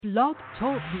Blog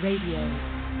Talk Radio.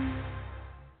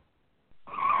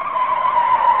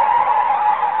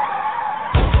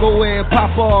 Go ahead,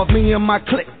 pop off, me and my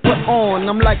clique put on.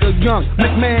 I'm like a young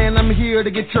McMahon, I'm here to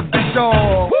get your bitch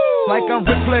off. Like I'm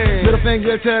Ric Flair, middle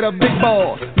finger to the big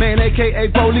balls. Man, aka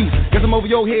police, guess I'm over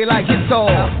your head like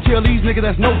guitar. Kill these niggas,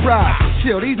 that's no problem.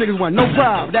 Chill, these niggas want no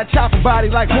problem. That chopper body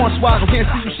like Hornswoggle, can't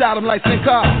see you shot him like Sin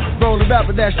Car. Roll it up,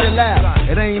 but that shit loud.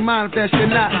 It ain't mine if that shit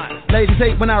not. Ladies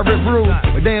hate when I rip rude,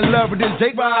 but they in love with this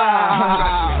Jake. It's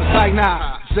like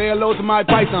nah. Say hello to my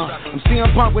python. I'm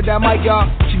CM Punk with that mic, y'all.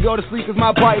 She go to sleep cause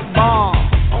my pipe bomb.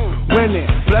 Winning,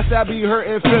 plus I be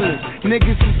hurting feelings.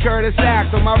 Niggas is Curtis Sack,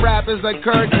 so my rap is like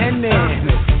Kurt Hennig.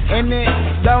 In it,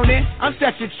 don't it? I'm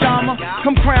such a charmer.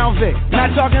 Come Crown Vic.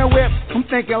 Not talking whip, I'm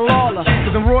thinking Lawler.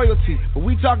 Cause I'm royalty. But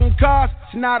we talking cars,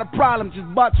 it's not a problem.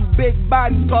 Just bought two big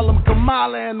bodies, call them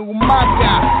Kamala and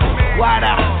Umaga. Wide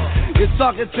out. You're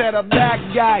talking to the black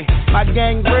guy. My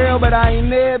gang real, but I ain't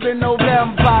never been no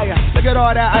vampire. Look at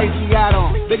all that ice he got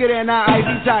on. Bigger than that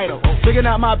icy title. Picking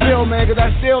up my pill, man, cause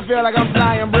I still feel like I'm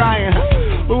flying Brian.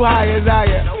 Who high is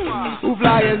higher? Who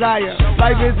fly is higher?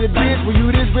 Life is a bitch, for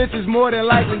you this bitch is more than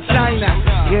likely China.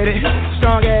 Get it?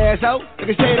 Strong ass hoe. They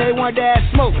can say they want that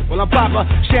smoke. Well, I'm Papa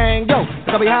Shango.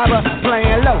 Cause I be higher,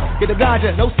 playing low. Get the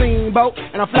ganja, no steamboat.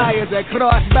 And I'm fly as a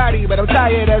cross body, but I'm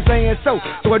tired of saying so.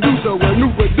 So I do so with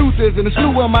new producers and a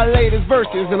slew of my latest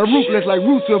verses. And a ruthless like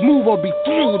Rusev move or be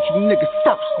through with you niggas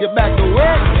first. Get back to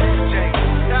work.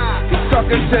 You're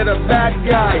talking to the bad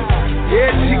guy.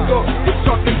 Yeah, Chico, you're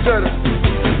talking to the...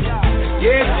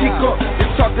 Yeah, Chico,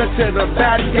 you're talking to the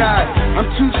bad guy. I'm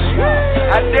too sweet.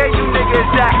 I dare you niggas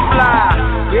that fly.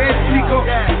 Yeah, Chico,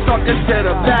 you're talking to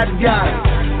the bad guy.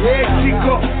 Yeah,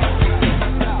 Chico.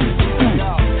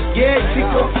 Yeah,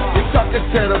 Chico, you're talking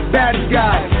to the bad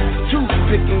guy.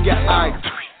 Toothpick in your eye.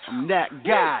 I'm that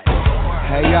guy.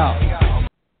 Hey, y'all.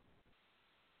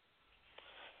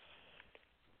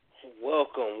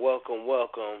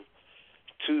 Welcome.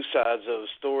 Two Sides of the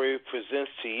Story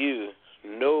presents to you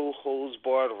No Holds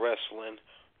Barred Wrestling,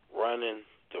 Running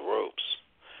the Ropes.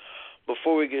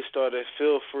 Before we get started,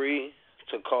 feel free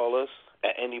to call us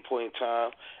at any point in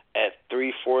time at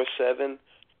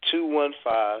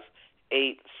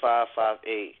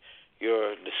 347-215-8558.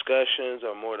 Your discussions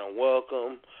are more than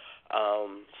welcome.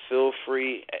 Feel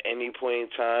free at any point in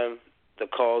time. The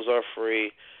calls are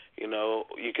free. You know,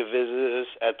 you can visit us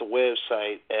at the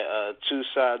website at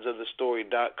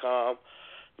twosidesofthestory.com.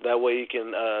 That way you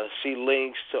can see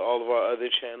links to all of our other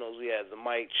channels. We have the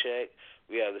Mic Check,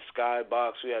 we have the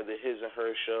Skybox, we have the His and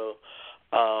Her Show.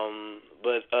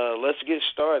 But let's get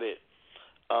started.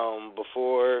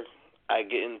 Before I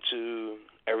get into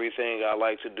everything, I'd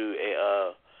like to do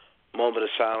a moment of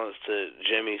silence to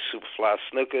Jimmy Superfly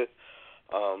Snuka.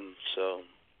 So...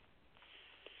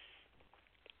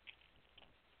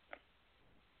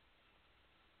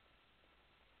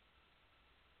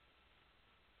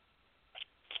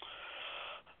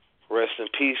 Rest in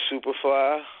peace,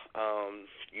 Superfly.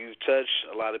 You touched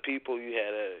a lot of people. You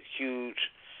had a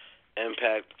huge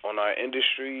impact on our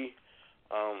industry.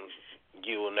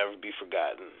 You will never be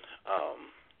forgotten.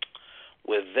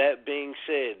 With that being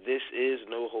said, this is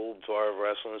No Holds Barred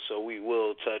Wrestling, so we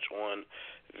will touch on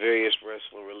various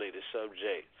wrestling-related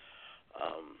subjects.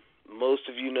 Most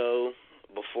of you know,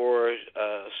 before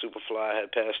Superfly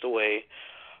had passed away,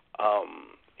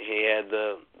 he had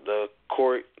the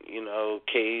court,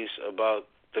 case about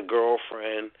the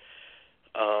girlfriend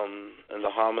and the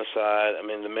homicide. I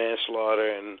mean, the manslaughter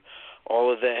and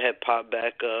all of that had popped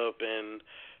back up. And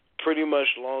pretty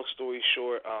much, long story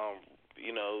short,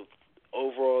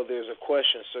 overall, there's a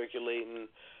question circulating: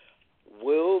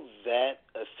 will that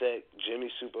affect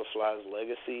Jimmy Superfly's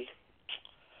legacy?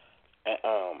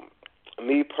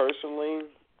 Me personally,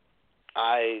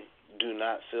 I do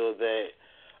not feel that.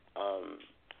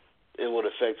 It would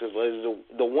affect his legacy.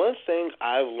 The one thing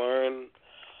I've learned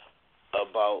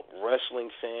about wrestling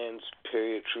fans,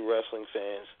 period, true wrestling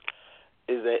fans,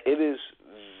 is that it is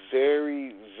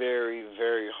very, very,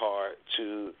 very hard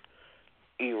to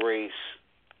erase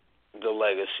the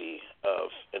legacy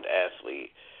of an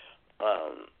athlete.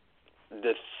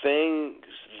 The things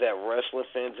that wrestling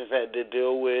fans have had to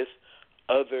deal with,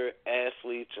 other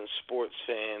athletes and sports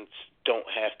fans don't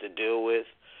have to deal with.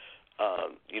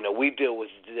 We deal with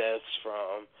deaths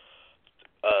from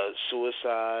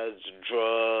suicides,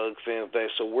 drugs, things like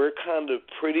that. So we're kind of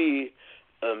pretty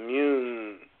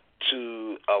immune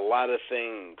to a lot of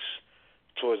things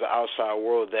towards the outside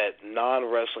world that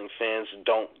non-wrestling fans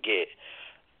don't get.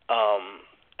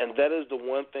 And that is the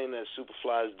one thing that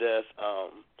Superfly's death,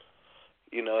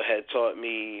 had taught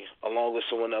me, along with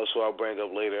someone else who I'll bring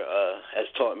up later, has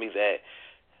taught me that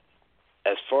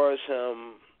as far as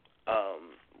him,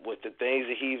 with the things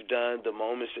that he's done, the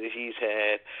moments that he's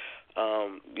had,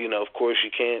 of course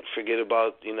you can't forget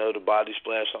about, the body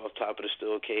splash off top of the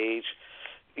steel cage.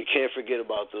 You can't forget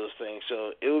about those things.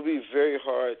 So it would be very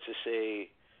hard to say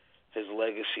his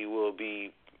legacy will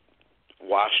be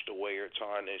washed away or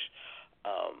tarnished.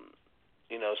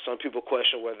 Some people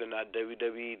question whether or not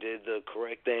WWE did the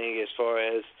correct thing as far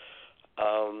as,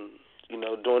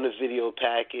 doing the video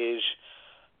package.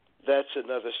 That's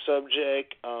another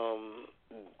subject.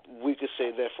 We could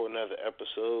save that for another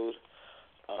episode.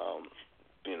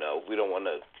 We don't want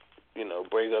to,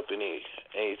 bring up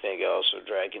anything else or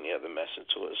drag any other mess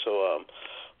into it. So,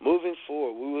 moving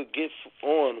forward, we will get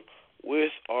on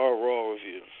with our Raw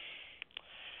review.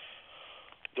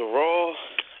 The Raw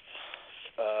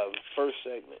first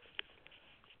segment,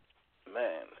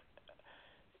 man,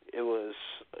 it was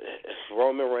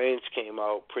Roman Reigns came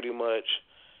out pretty much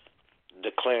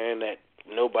declaring that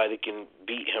nobody can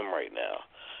beat him right now.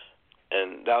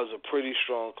 And that was a pretty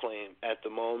strong claim at the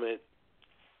moment.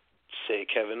 Say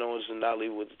Kevin Owens did not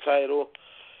leave with the title,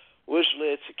 which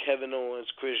led to Kevin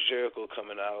Owens, Chris Jericho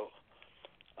coming out.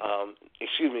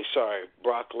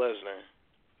 Brock Lesnar,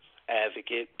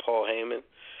 advocate, Paul Heyman.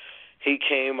 He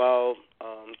came out,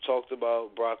 talked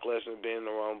about Brock Lesnar being in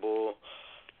the Rumble,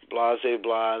 blah,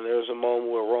 blah, and there was a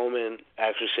moment where Roman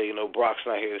actually said, Brock's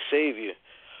not here to save you.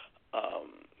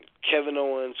 Kevin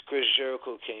Owens, Chris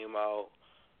Jericho came out.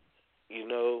 You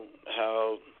know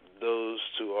how those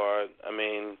two are. I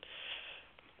mean,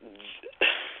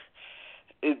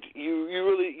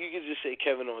 you could just say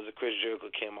Kevin Owens and Chris Jericho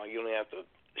came out. You don't have to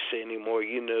say anymore.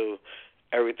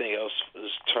 Everything else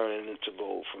was turning into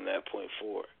gold from that point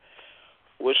forward,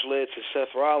 which led to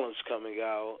Seth Rollins coming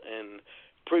out, and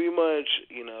pretty much,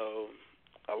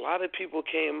 a lot of people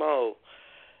came out,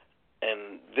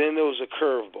 and then there was a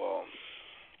curveball.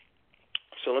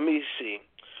 So let me see.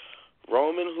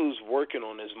 Roman, who's working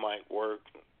on his mic work,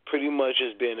 pretty much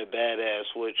as being a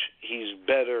badass, which he's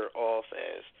better off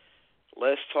as.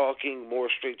 Less talking, more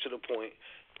straight to the point.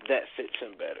 That fits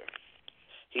him better.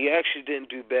 He actually didn't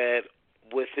do bad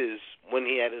when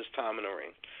he had his time in the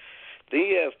ring. Then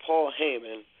you have Paul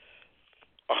Heyman,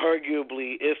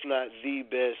 arguably, if not the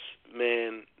best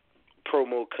man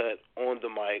promo cut on the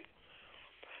mic.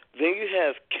 Then you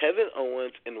have Kevin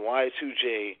Owens and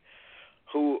Y2J,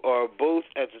 who are both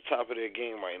at the top of their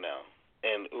game right now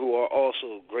and who are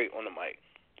also great on the mic.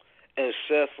 And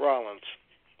Seth Rollins,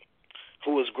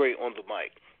 who was great on the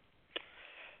mic.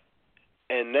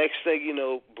 And next thing you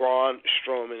know, Braun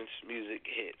Strowman's music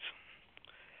hits.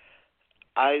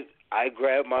 I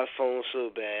grabbed my phone so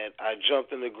bad, I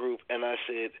jumped in the group and I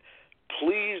said,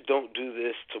 please don't do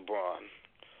this to Braun.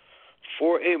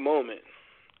 For a moment,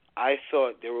 I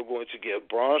thought they were going to give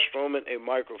Braun Strowman a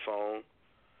microphone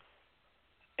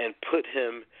and put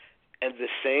him in the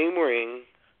same ring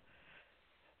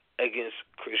against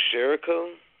Chris Jericho,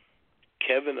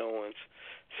 Kevin Owens,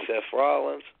 Seth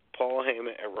Rollins, Paul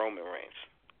Heyman, and Roman Reigns.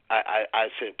 I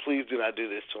said, please do not do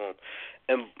this to him.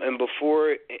 And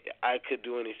before I could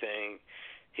do anything,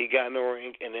 he got in the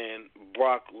ring, and then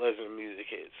Brock Lesnar music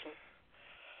hits.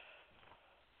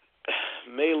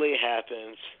 Melee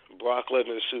happens. Brock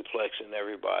Lesnar suplexing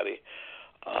everybody.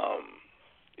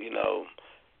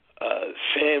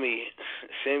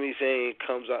 Sami Zayn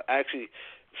comes out. Sami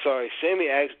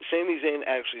Zayn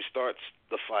actually starts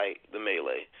the fight, the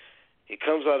melee. He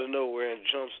comes out of nowhere and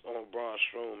jumps on Braun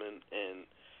Strowman, and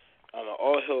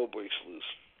all hell breaks loose.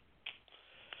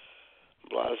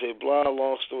 Blah, blah,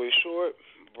 long story short,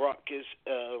 Brock gets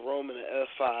Roman an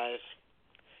F5,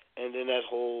 and then that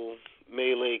whole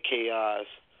melee chaos.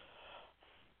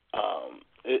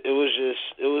 It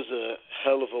was a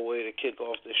hell of a way to kick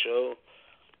off the show.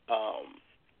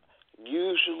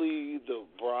 Usually the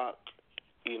Brock,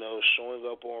 showing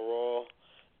up on Raw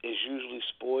is usually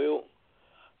spoiled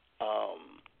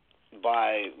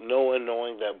by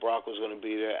knowing that Brock was going to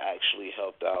be there actually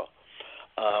helped out.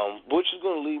 Which is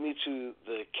going to lead me to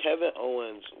the Kevin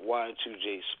Owens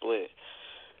Y2J split.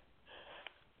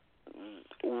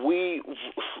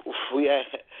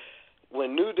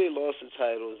 When New Day lost the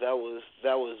titles, that was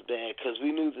bad because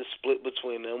we knew the split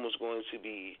between them was going to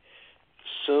be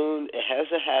soon. It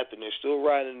hasn't happened. They're still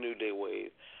riding the New Day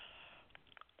wave.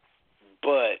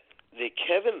 But the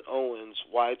Kevin Owens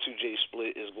Y2J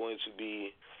split is going to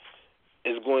be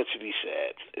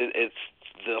sad. It's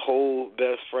the whole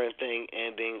best friend thing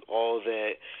ending, all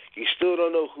that. You still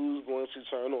don't know who's going to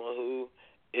turn on who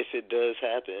if it does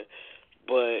happen.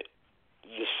 But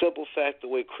the simple fact, the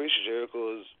way Chris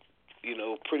Jericho has,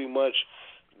 pretty much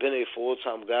been a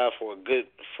full-time guy for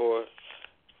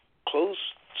close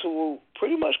to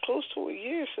pretty much close to a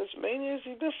year since Mania.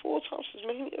 He's been full-time since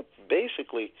Mania,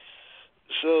 basically.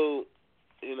 So,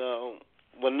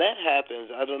 when that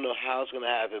happens, I don't know how it's going to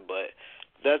happen, but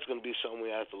that's going to be something we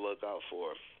have to look out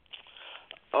for.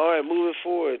 All right, moving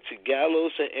forward to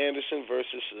Gallows and Anderson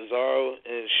versus Cesaro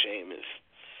and Sheamus.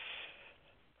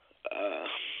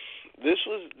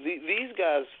 These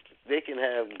guys, they can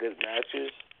have good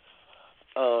matches.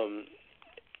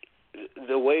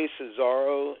 The way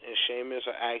Cesaro and Sheamus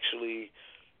are actually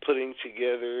putting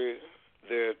together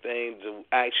their thing to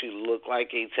actually look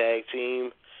like a tag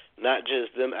team, not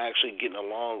just them actually getting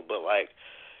along, but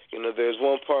there's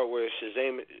one part where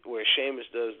Sheamus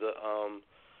does the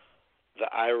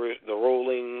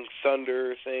rolling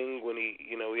thunder thing when he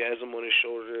has him on his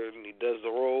shoulder and he does the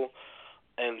roll,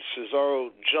 and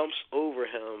Cesaro jumps over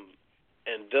him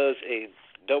and does a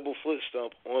double foot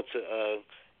stomp onto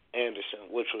Anderson,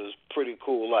 which was pretty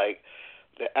cool. Like,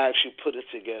 they actually put it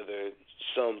together,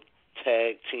 some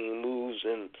tag team moves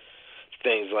and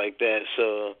things like that.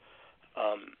 So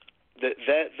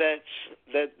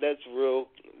that's real.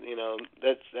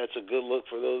 That's a good look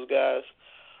for those guys.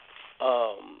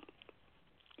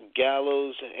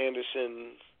 Gallows and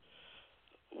Anderson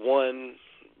won,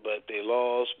 but they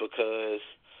lost because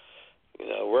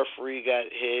referee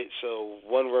got hit. So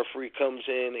one referee comes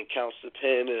in and counts the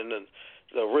pin, and then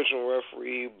the original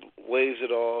referee waves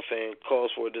it off and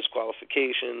calls for a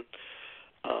disqualification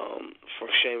for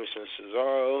Sheamus and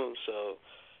Cesaro. So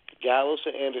Gallows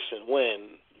and Anderson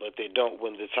win, but they don't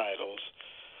win the titles.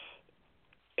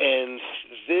 And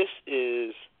this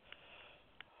is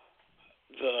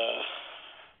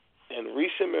in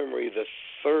recent memory, the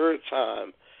third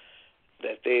time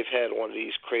that they've had one of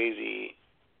these crazy,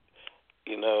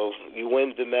 you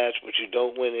win the match, but you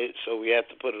don't win it, so we have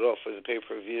to put it off for the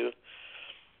pay-per-view.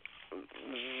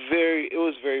 It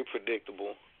was very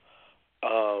predictable.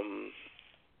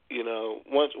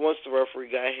 Once the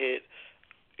referee got hit,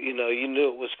 you knew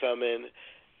it was coming.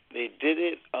 They did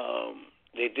it.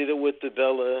 They did it with the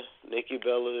Nikki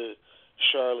Bella,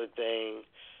 Charlotte thing.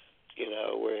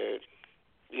 Where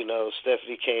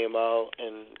Stephanie came out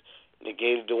and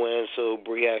negated the win, so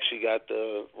Brie actually got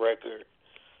the record.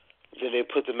 Then they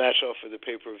put the match off for the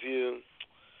pay-per-view.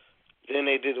 Then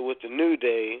they did it with the New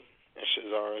Day and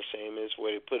Cesaro and Sheamus,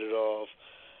 where they put it off.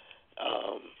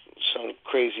 Some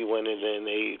crazy win, and then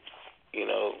they,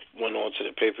 went on to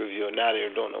the pay-per-view, and now they're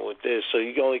doing it with this. So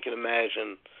you only can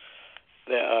imagine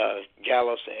that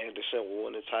Gallows and Anderson will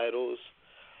win the titles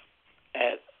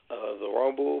at the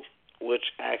Rumble,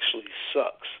 which actually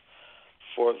sucks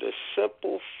for the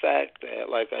simple fact that,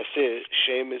 like I said,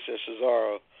 Sheamus and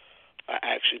Cesaro are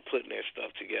actually putting their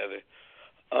stuff together.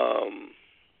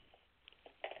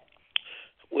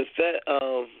 With that,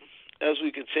 as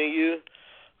we continue,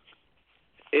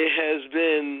 it has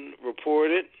been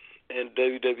reported, and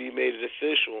WWE made it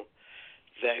official,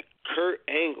 that Kurt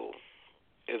Angle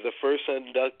is the first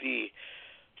inductee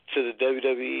to the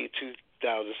WWE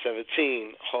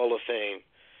 2017 Hall of Fame.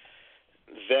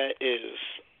 That's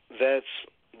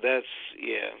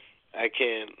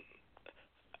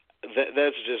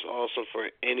just awesome for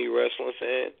any wrestling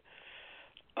fan.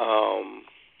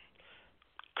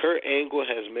 Kurt Angle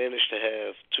has managed to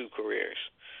have two careers.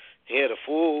 He had a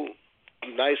full,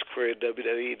 nice career at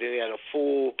WWE, then he had a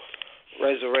full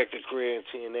resurrected career in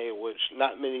TNA, which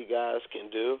not many guys can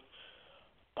do.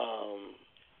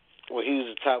 He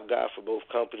was the top guy for both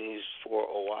companies for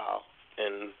a while.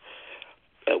 And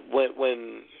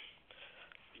when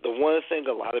the one thing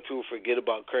a lot of people forget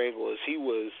about Kurt Angle is he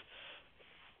was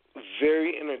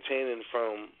very entertaining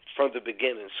from the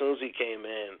beginning. As soon as he came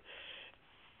in,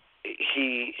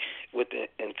 he, with the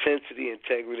intensity,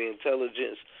 integrity,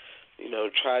 intelligence,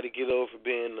 tried to get over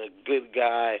being a good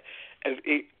guy. And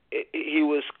he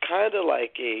was kind of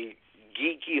like a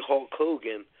geeky Hulk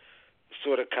Hogan,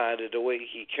 sort of kind of the way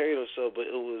he carried himself, but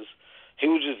he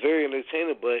was just very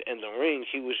entertaining. But in the ring,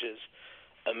 he was just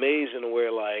amazing,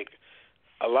 where like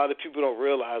a lot of people don't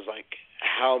realize like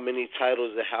how many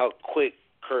titles and how quick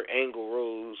Kurt Angle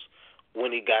rose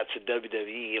when he got to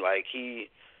WWE. Like he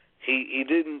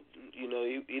didn't,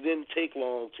 he didn't take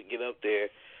long to get up there.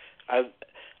 I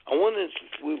wanted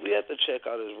we have to check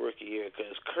out his rookie year,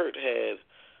 because Kurt had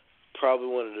probably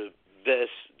one of the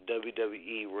best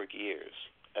WWE rookie years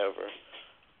ever.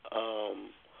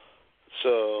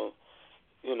 So,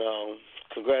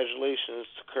 congratulations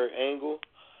to Kurt Angle.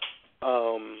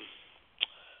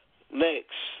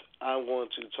 Next, I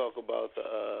want to talk about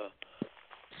the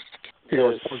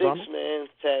six-man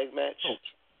tag match.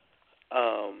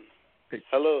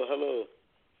 Hello.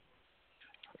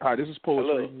 Hi, this is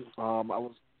Poetry.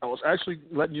 I was actually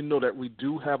letting you know that we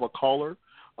do have a caller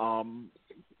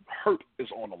Hurt is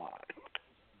on the line.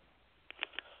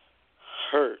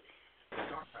 Hurt.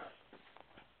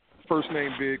 First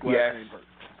name Big, last name Hurt.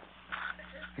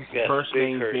 Yes, First Big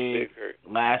name Hurt, Big, Big Hurt.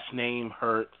 last name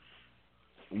Hurt.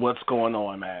 What's going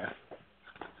on, man?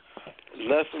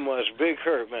 Nothing much. Big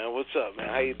Hurt, man. What's up, man?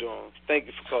 How you doing? Thank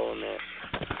you for calling, man.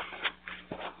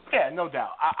 Yeah, no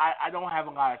doubt. I don't have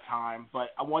a lot of time, but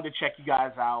I wanted to check you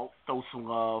guys out, throw some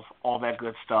love, all that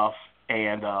good stuff,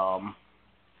 and I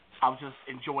was just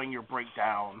enjoying your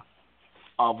breakdown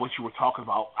of what you were talking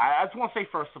about. I just want to say,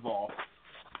 first of all,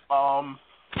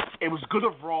 it was good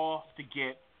of Raw to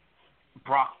get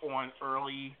Brock on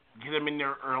early, get him in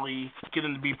there early, get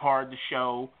him to be part of the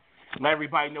show, let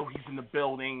everybody know he's in the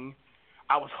building.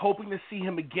 I was hoping to see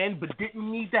him again, but didn't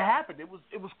need to happen. It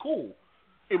was cool.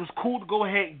 It was cool to go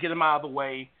ahead and get him out of the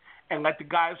way and let the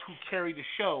guys who carry the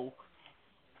show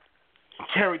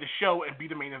and be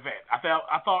the main event. I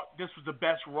thought this was the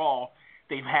best Raw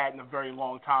they've had in a very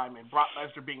long time, and Brock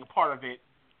Lesnar being a part of it,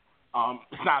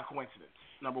 it's not a coincidence,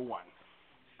 number one.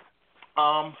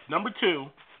 Number two,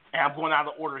 and I'm going out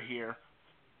of order here,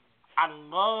 I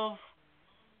love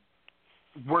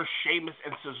where Sheamus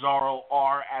and Cesaro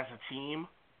are as a team,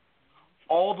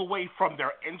 all the way from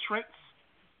their entrance,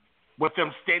 with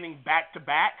them standing back to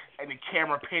back and the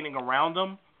camera panning around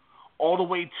them, all the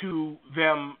way to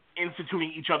them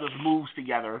instituting each other's moves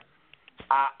together.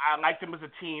 I like them as a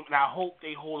team, and I hope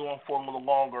they hold on for a little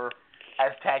longer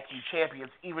as tag team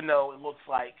champions, even though it looks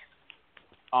like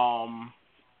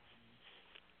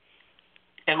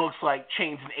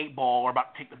Chains and 8-Ball are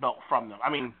about to take the belt from them. I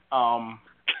mean,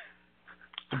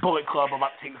 the Bullet Club are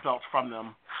about to take the belts from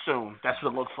them soon. That's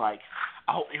what it looks like.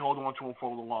 I hope they hold on to them for a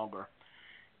little longer.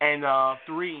 And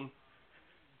three,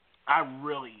 I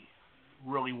really,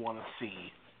 really want to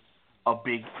see a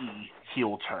Big E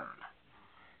heel turn.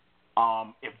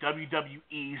 If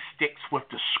WWE sticks with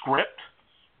the script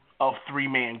of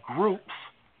three-man groups,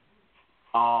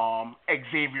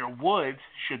 Xavier Woods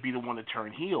should be the one to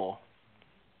turn heel.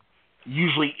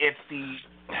 Usually it's the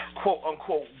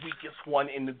quote-unquote weakest one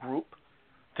in the group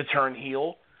to turn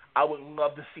heel. I would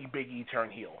love to see Big E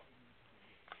turn heel.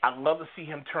 I'd love to see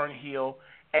him turn heel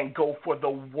and go for the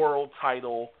world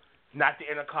title, not the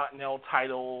Intercontinental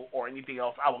title or anything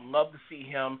else. I would love to see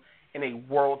him in a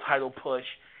world title push,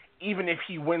 even if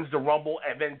he wins the Rumble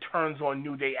and then turns on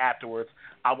New Day afterwards.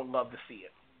 I would love to see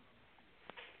it.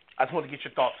 I just want to get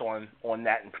your thoughts on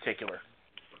that in particular.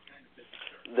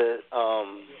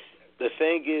 The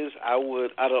thing is, I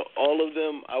would, out of all of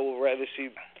them, I would rather see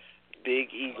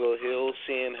Big E go heel,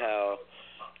 seeing how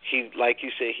he, like you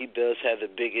said, he does have the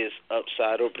biggest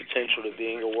upside or potential to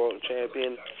being a world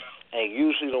champion, and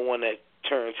usually the one that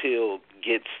turns heel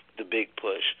gets the big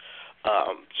push.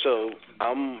 So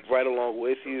I'm right along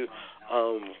with you.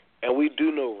 And we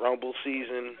do know Rumble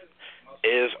season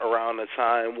is around the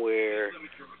time where,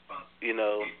 you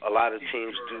know, a lot of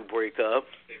teams do break up.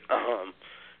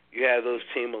 You have those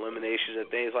team eliminations and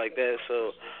things like that.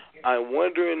 So I'm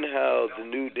wondering how the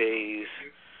New Day's,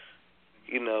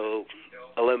 you know,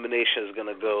 elimination is going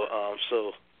to go.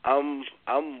 So I'm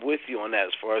with you on that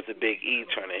as far as the Big E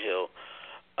turning heel.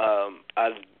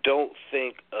 I don't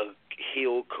think a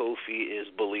heel Kofi is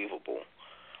believable.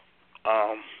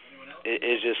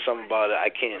 It's just something about it. I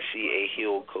can't see a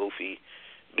heel Kofi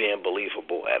being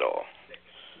believable at all.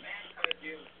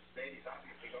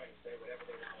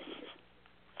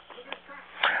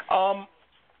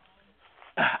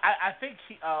 I think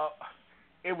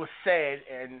it was said,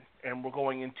 and we're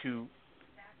going into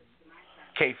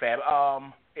kayfabe.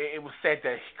 It was said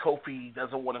that Kofi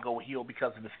doesn't want to go heel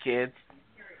because of his kids.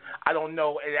 I don't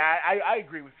know, and I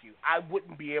agree with you. I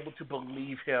wouldn't be able to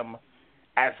believe him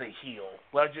as a heel.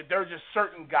 There are just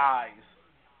certain guys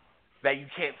that you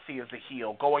can't see as a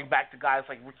heel. Going back to guys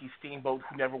like Ricky Steamboat,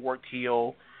 who never worked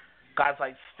heel. Guys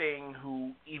like Sting,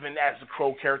 who even as the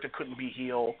Crow character couldn't be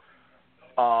heel.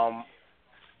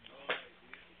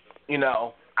 You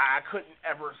know, I couldn't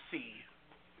ever see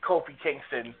Kofi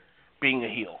Kingston being a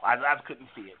heel. I just couldn't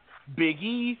see it. Big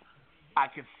E, I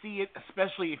could see it,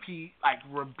 especially if he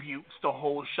rebukes the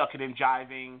whole shucking and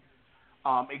jiving.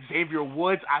 Xavier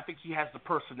Woods, I think he has the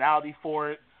personality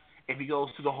for it. If he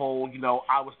goes to the whole, you know,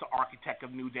 I was the architect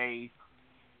of New Day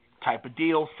type of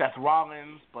deal. Seth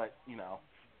Rollins, but, you know,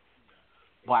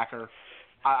 Blacker.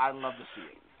 I love to see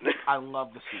it. I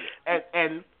love to see it.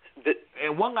 And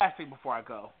one last thing before I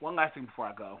go.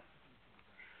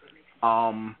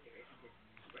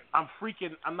 I'm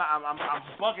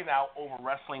bugging out over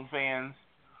wrestling fans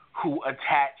who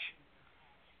attach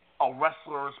a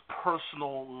wrestler's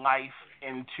personal life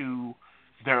into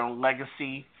their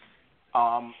legacy.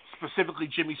 Specifically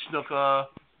Jimmy Snuka,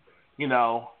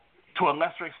 to a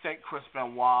lesser extent, Chris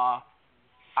Benoit.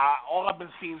 All I've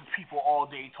been seeing people all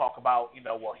day talk about,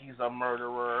 well, he's a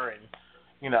murderer, and,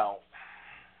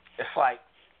 it's like,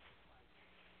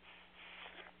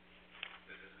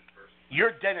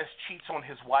 your dentist cheats on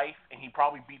his wife, and he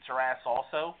probably beats her ass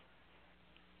also,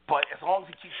 but as long as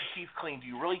he keeps his teeth clean, do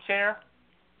you really care?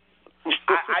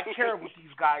 I care what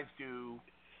these guys do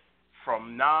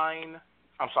from 8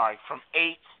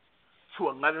 to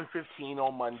 11:15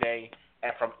 on Monday,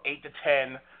 and from 8 to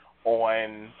 10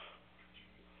 on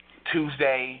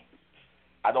Tuesday.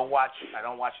 I don't watch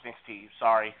NXT.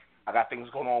 Sorry, I got things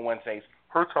going on Wednesdays.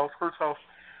 Her toast.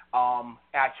 And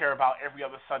I care about every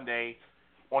other Sunday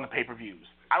on the pay-per-views.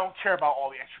 I don't care about all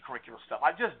the extracurricular stuff.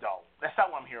 I just don't. That's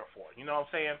not what I'm here for. You know what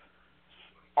I'm saying?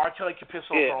 R. Kelly can piss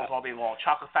on girls all day long.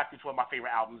 Chocolate Factory is one of my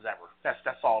favorite albums ever.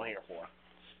 That's all I'm here for.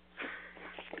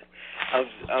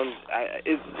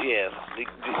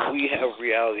 We have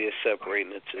reality is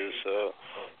separating the two, so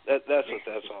that's what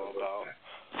that's all about.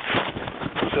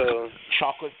 So,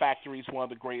 Chocolate Factory is one of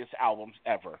the greatest albums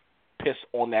ever. Piss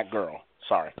on that girl.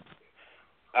 Sorry.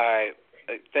 All right.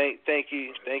 Thank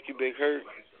you, Big Hurt.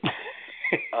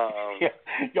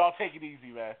 Y'all take it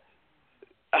easy, man.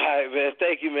 All right, man.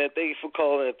 Thank you, man. Thank you for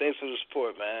calling and thanks for the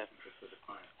support, man.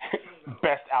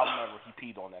 Best album ever. He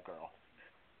peed on that girl.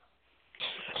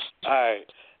 All right.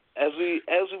 As we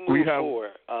move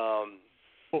forward,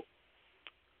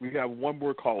 we have one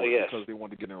more caller because they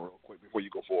want to get in real quick before you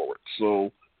go forward.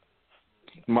 So,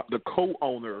 the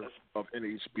co-owner of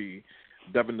NHB,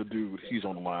 Devin the Dude, he's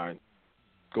on the line.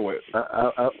 Go ahead.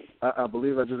 I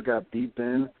believe I just got beeped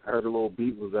in. I heard a little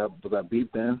beep. Was I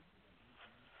beeped in?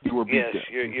 You were beeped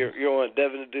in. You're on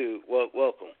Devin the Dude.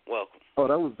 Welcome. Oh,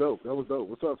 that was dope.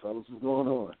 What's up, fellas? What's going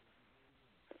on?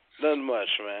 Nothing much,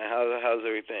 man. How's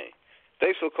everything?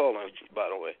 Thanks for calling, by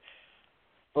the way.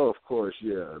 Oh, of course,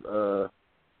 yeah.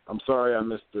 I'm sorry I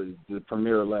missed the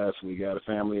premiere last week. I had a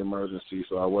family emergency,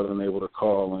 so I wasn't able to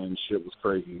call in. Shit was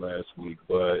crazy last week,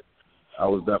 but I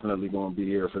was definitely going to be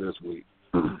here for this week.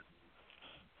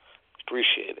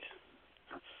 Appreciate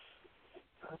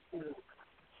it.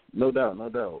 No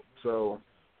doubt. So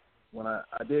when I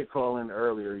did call in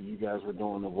earlier, you guys were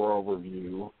doing the Raw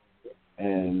review,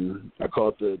 and I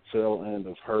caught the tail end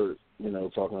of Hurt,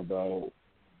 talking about,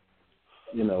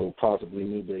 possibly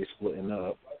New Day splitting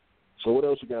up. So what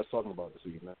else you guys talking about this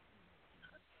evening?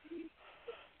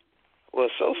 Well,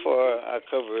 so far I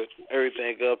covered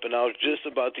everything up, and I was just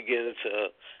about to get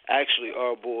into actually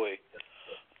our boy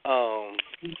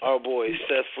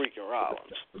Seth freaking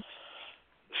Rollins.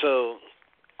 So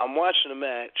I'm watching the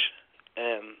match,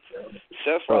 and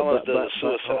Seth Rollins does a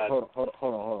suicide. Hold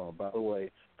on. By the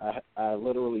way, I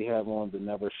literally have on the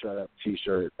Never Shut Up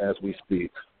T-shirt as we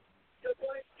speak.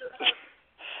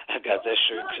 I got that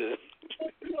shirt too.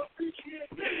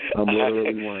 I'm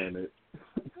literally wearing it.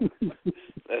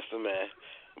 That's the man.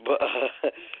 But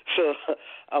so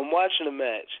I'm watching the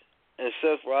match, and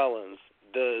Seth Rollins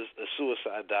does a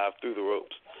suicide dive through the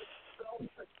ropes,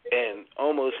 and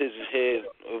almost hit his head.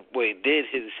 Did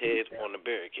hit his head on the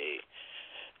barricade.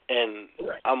 And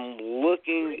I'm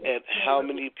looking at how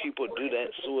many people do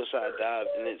that suicide dive,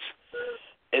 and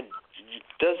it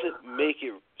doesn't make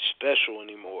it special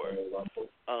anymore.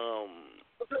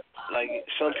 Like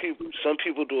some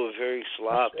people do it very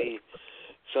sloppy.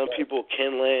 Some people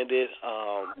can land it,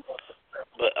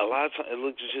 but a lot of times it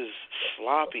looks just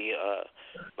sloppy.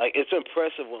 Like it's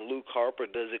impressive when Luke Harper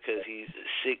does it because he's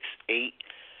 6'8".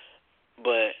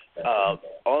 But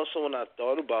also when I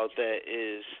thought about that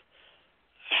is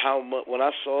how much when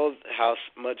I saw how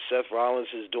much Seth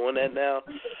Rollins is doing that now.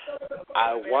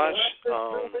 I watched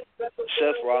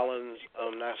Seth Rollins,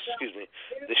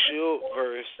 The Shield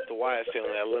versus the Wyatt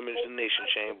family at Elimination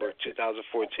Chamber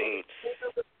 2014.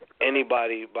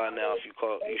 Anybody by now, if you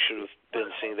should have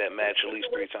been seeing that match at least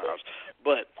 3 times.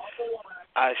 But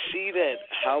I see that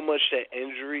how much that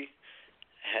injury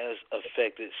has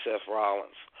affected Seth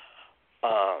Rollins.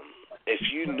 If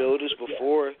you noticed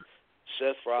before,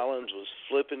 Seth Rollins was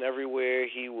flipping everywhere.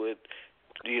 He would,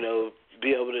 be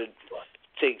able to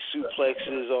take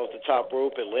suplexes off the top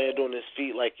rope and land on his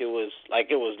feet like it was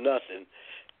nothing.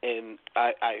 And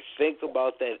I think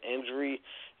about that injury,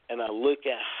 and I look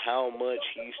at how much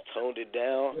he's toned it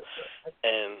down,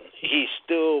 and he's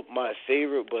still my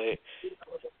favorite, but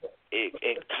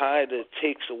it kind of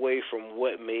takes away from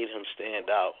what made him stand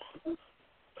out.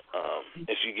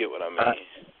 If you get what I mean.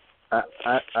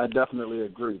 I definitely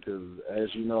agree because,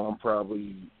 as you know, I'm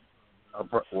probably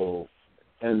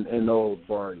in the old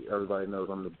bar, everybody knows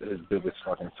I'm his biggest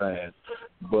fucking fan.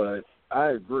 But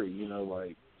I agree,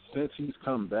 like since he's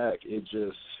come back, it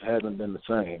just hasn't been the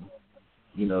same.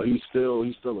 You know, he's still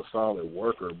a solid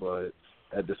worker, but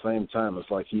at the same time,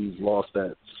 it's like he's lost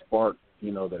that spark,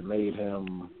 you know, that made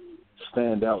him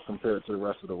stand out compared to the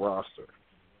rest of the roster.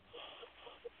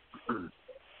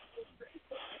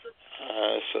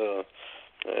 So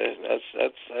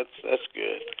that's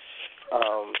good.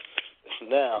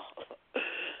 Now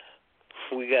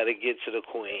we got to get to the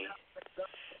queen.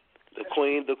 The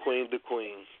queen.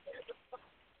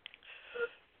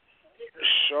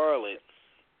 Charlotte,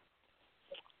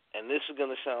 and this is going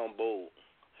to sound bold,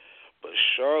 but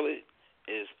Charlotte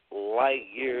is light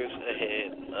years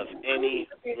ahead of any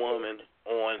woman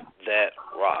on that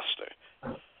roster.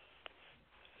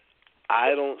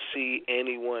 I don't see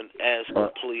anyone as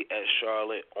complete as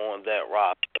Charlotte on that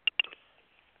roster.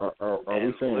 Are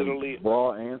we saying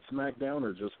Raw and SmackDown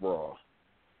or just Raw?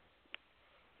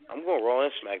 I'm going Raw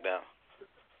and SmackDown.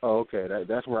 Oh, okay.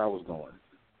 That's where I was going.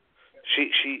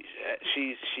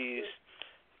 She's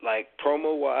like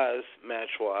promo wise,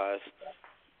 match wise.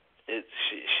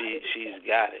 She's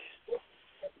got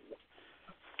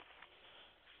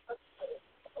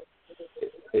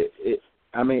it.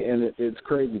 I mean, and it's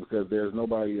crazy because there's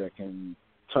nobody that can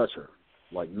touch her,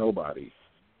 like nobody.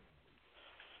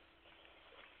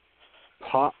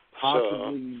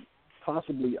 Possibly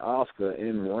Asuka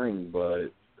in ring,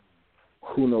 but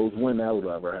who knows when that would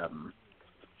ever happen.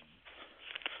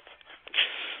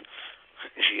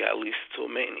 She got at least to a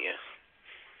Mania.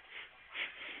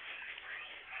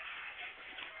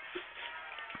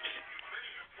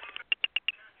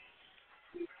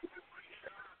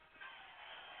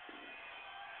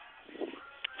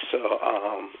 So,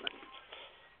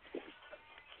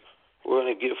 we're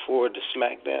going to get forward to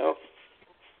SmackDown.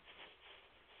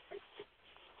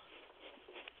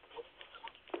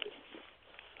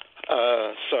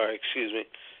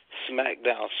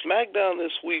 SmackDown. SmackDown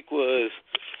this week was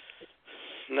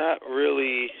not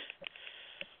really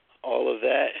all of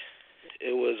that.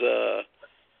 It was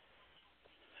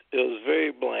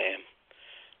very bland.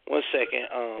 1 second.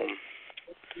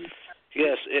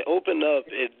 Yes, it opened up.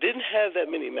 It didn't have that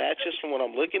many matches from what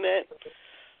I'm looking at,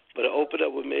 but it opened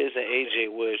up with Miz and AJ,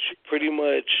 which pretty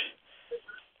much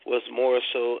was more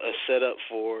so a setup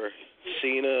for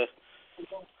Cena.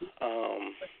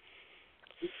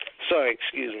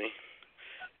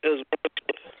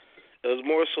 It was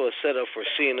more so a setup for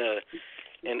Cena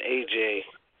and AJ,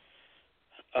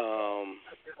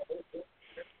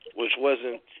 which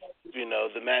wasn't,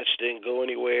 the match didn't go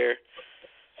anywhere.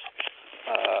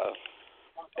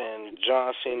 And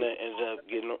John Cena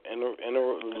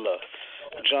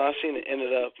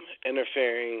ended up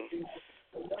interfering,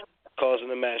 causing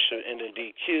the match to end in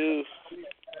DQ,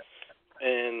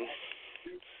 and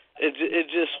it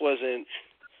just wasn't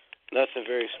nothing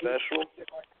very special.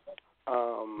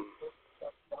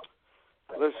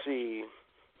 Let's see.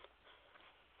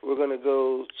 We're gonna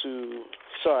go to.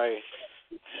 Sorry,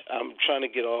 I'm trying to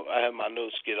get all. I have my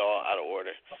notes get all out of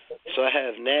order. So I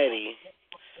have Natty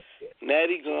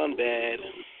Gone Bad.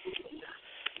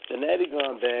 The Natty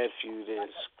Gone Bad feud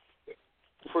is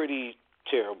pretty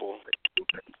terrible.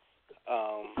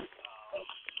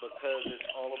 Because it's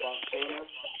all about Cena.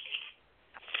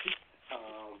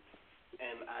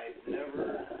 And I've never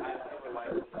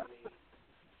liked any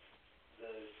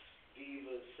the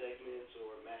Diva segments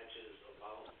or matches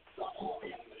about the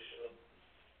Diva show.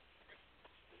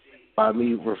 By me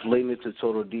relating it to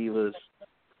Total Divas.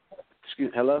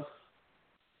 Hello?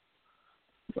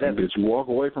 Did you walk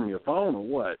away from your phone or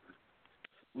what?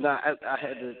 No, I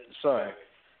had to. Sorry,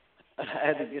 I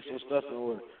had to get some stuff in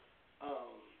order.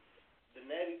 The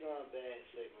Natty Gone Bad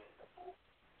segment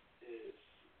is.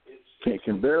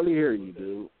 Can barely hear you,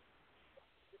 dude.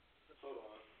 Hold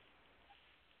on.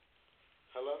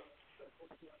 Hello?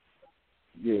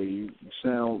 Yeah, you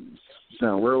sound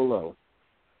real low.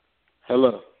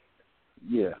 Hello.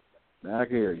 Yeah, now I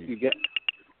can hear you. You get.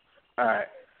 All right.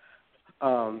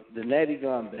 The Natty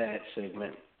Gone Bad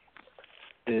segment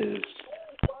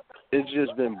it's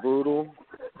just been brutal.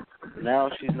 Now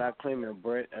she's not claiming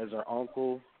Brett as her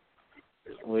uncle,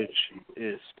 which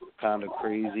is kind of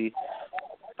crazy.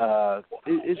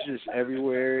 It's just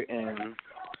everywhere, and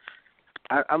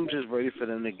I'm just ready for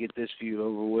them to get this feud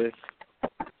over with.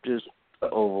 Just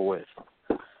over with.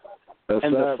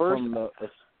 Aside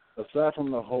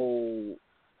from the whole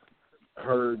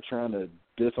her trying to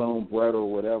disown Brett or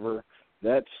whatever,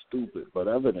 that's stupid. But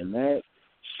other than that,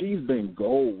 she's been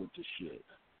gold with the shit.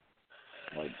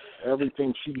 Like,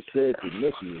 everything she said to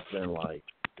Nikki has been like,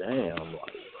 damn,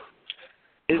 like,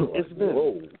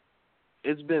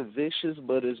 it's been vicious,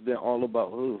 but it's been all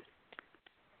about who?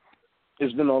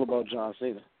 It's been all about John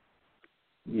Cena.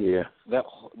 Yeah. That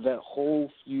whole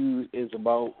feud is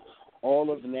about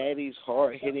all of Natty's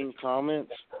hard-hitting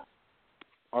comments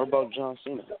are about John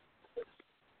Cena.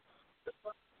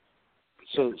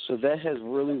 So that has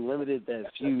really limited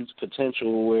that feud's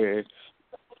potential. Where,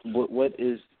 what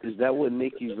is that? What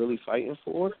Nikki's really fighting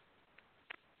for?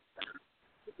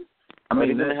 I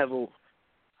mean, gonna have a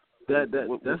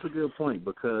that's a good point,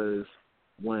 because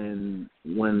when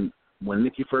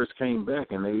Nikki first came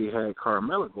back and they had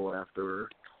Carmella go after her,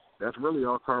 that's really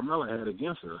all Carmella had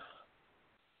against her.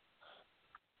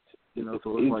 You know,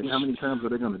 so it's like, how many times are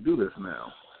they going to do this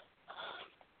now?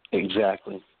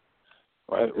 Exactly.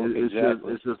 Right.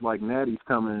 It's just like Natty's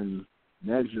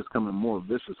just coming more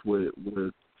vicious with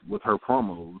her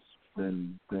promos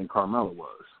than Carmella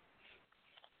was.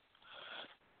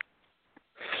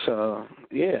 So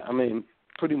yeah, I mean,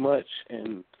 pretty much,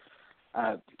 and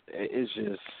it's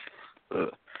just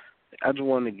I just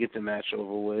want to get the match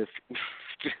over with,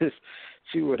 just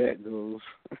see where that goes.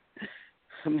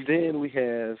 And then we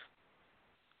have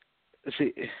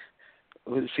see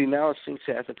now it seems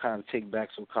to have to kind of take back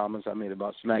some comments I made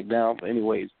about SmackDown. But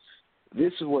anyways,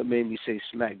 this is what made me say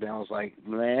SmackDown was like,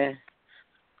 man,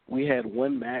 we had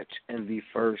one match in the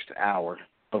first hour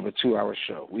of a 2-hour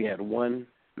show. We had one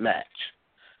match.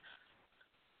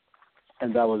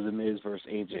 And that was The Miz versus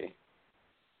AJ.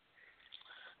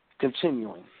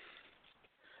 Continuing.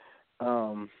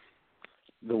 The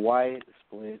Wyatt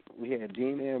split. We had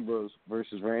Dean Ambrose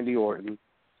versus Randy Orton,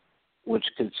 which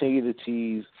continued to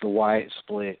tease the Wyatt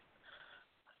split.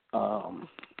 Part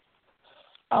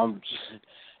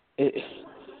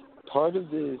of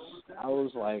this, I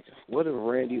was like, what if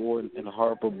Randy Orton and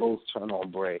Harper both turn on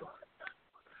Bray?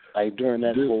 Like, during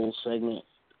that whole segment,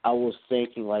 I was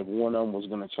thinking like one of them was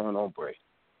going to turn on Bray.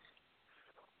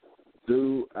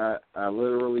 Dude, I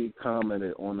literally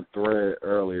commented on the thread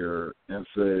earlier and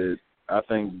said I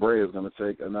think Bray is going to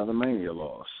take another Mania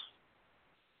loss,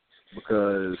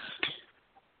 because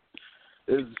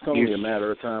it's only a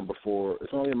matter of time before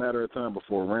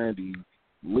Randy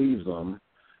leaves them,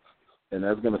 and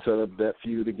that's going to set up that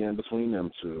feud again between them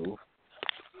two,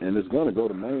 and it's going to go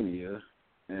to Mania,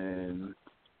 and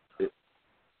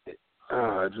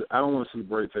I don't want to see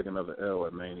Bray take another L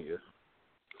at Mania.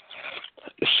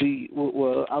 See,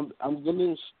 well, I'm going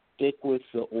to stick with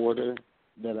the order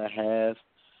that I have,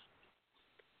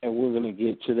 and we're going to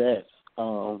get to that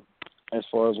as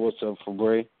far as what's up for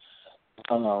Bray.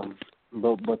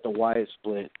 But the Wyatt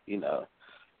split, you know,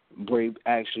 Bray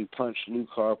actually punched Luke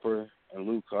Harper, and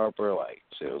Luke Harper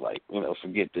said,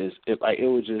 forget this. It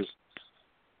was just,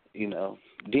 you know,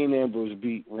 Dean Ambrose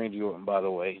beat Randy Orton, by the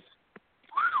way.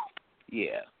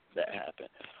 Yeah, that happened.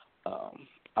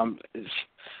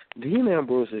 Dean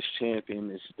Ambrose as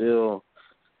champion is still,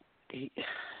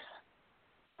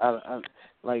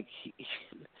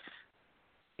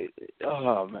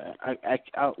 oh man,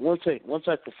 once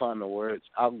I can find the words,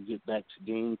 I'll get back to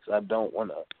Dean, because I don't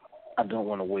want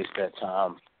to waste that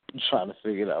time trying to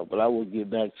figure it out. But I will get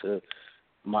back to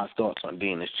my thoughts on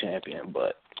Dean as champion.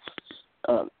 But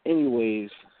anyways,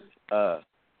 the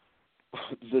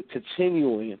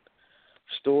continuing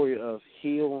story of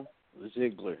heel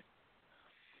Ziggler.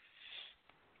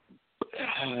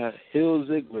 Heel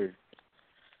Ziggler,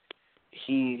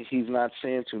 he's not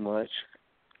saying too much.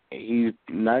 He's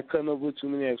not cutting up with too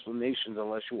many explanations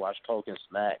unless you watch Talking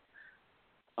Smack.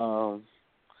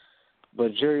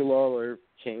 But Jerry Lawler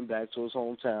came back to his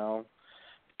hometown,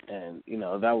 and you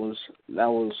know that was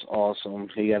awesome.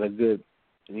 He got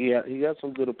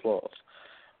some good applause.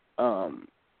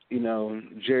 You know,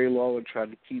 Jerry Lawler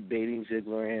tried to keep baiting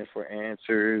Ziggler in for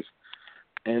answers,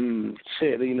 and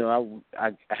said, you know,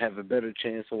 I have a better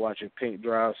chance of watching paint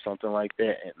dry, something like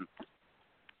that. And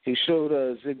he showed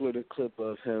Ziggler the clip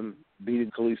of him beating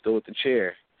Kalisto with the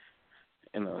chair.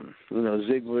 And, you know,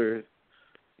 Ziggler,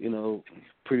 you know,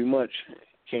 pretty much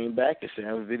came back and said, I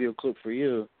have a video clip for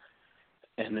you.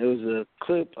 And it was a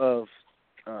clip of,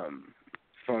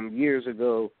 from years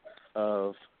ago,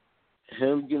 of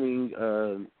him giving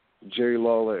Jerry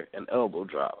Lawler an elbow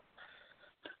drop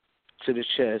to the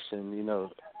chest, and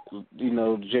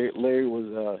Jerry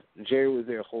was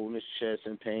there holding his chest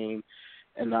in pain,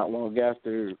 and not long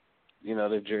after, you know,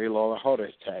 the Jerry Lawler heart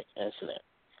attack incident.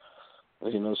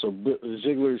 You know, so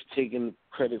Ziggler's taking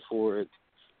credit for it.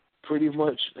 Pretty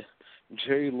much,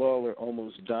 Jerry Lawler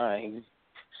almost dying,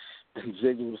 and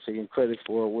Ziggler was taking credit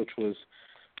for it, which was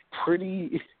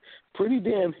pretty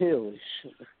damn hellish.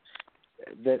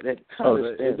 That kind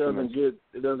of it doesn't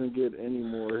get any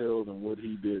more hell than what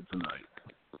he did tonight.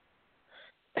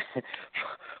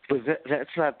 But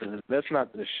that's not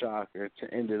the shocker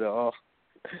to end it off.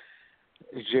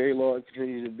 Jerry Lawler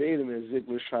continues to bait him as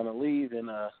Ziggler's trying to leave, and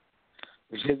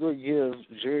Ziggler gives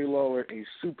Jerry Lawler a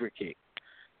super kick.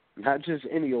 Not just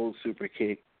any old super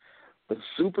kick, a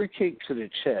super kick to the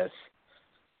chest.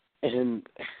 And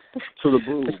to the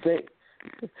boob.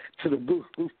 To the boob.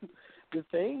 The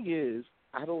thing is,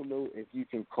 I don't know if you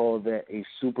can call that a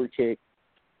super kick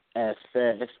as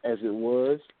fast as it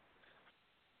was,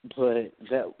 but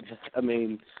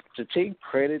to take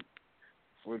credit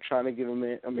for trying to give him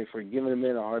for giving him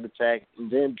a heart attack and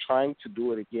then trying to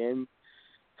do it again,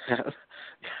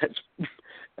 that's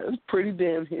pretty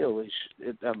damn heelish.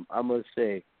 I must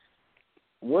say,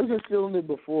 wasn't feeling it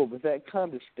before, but that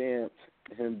kind of stamped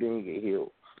him being a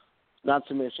heel. Not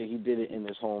to mention he did it in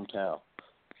his hometown.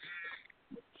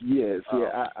 Yes,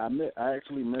 I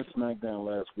actually missed SmackDown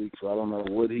last week, so I don't know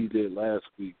what he did last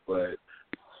week, but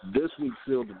this week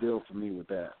sealed the deal for me with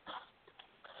that.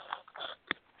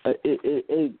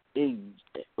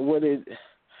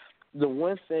 The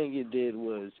one thing it did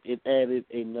was it added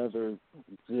another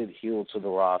good heel to the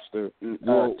roster.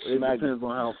 Well,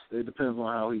 it depends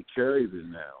on how he carries it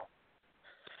now.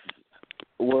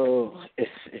 Well,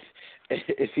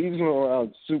 if he's going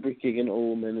around super kicking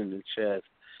old men in the chest,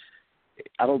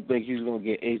 I don't think he's going to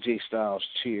get AJ Styles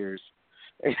cheers.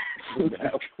 I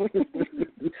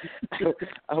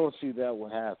don't see that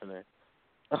one happening.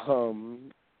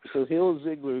 So heel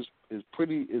Ziggler is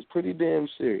pretty damn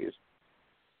serious.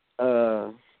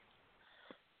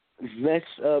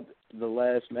 Next up, the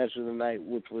last match of the night,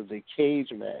 which was a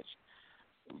cage match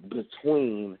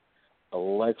between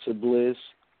Alexa Bliss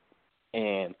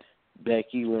and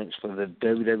Becky Lynch for the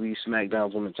WWE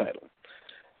SmackDown Women's title.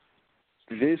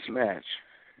 This match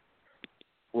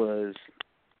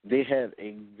they had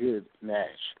a good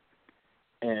match.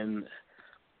 And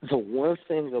the one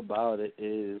thing about it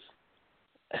is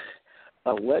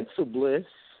Alexa Bliss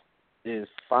is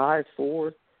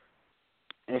 5'4",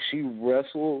 and she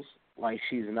wrestles like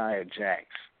she's Nia Jax.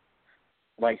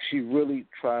 Like she really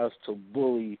tries to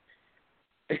bully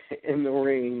in the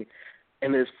ring,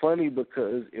 and it's funny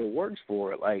because it works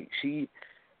for her. Like she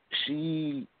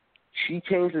came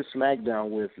to SmackDown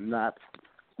with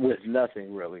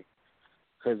nothing really.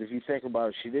 Because if you think about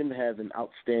it, she didn't have an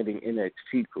outstanding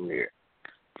NXT career,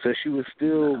 so she was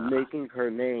still making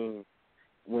her name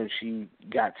when she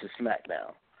got to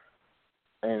SmackDown.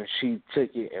 And she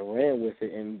took it and ran with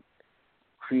it and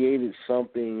created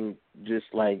something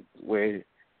just like where,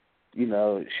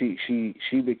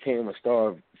 she became a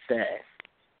star fast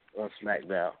on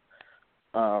SmackDown.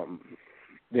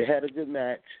 They had a good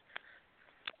match,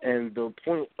 and the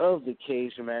point of the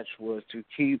cage match was to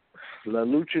keep La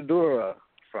Luchadora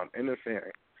from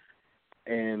interfering.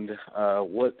 And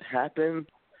what happened?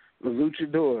 La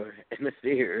Luchadora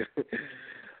interfered.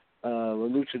 La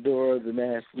Luchadora, the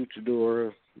masked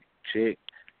Luchadora chick,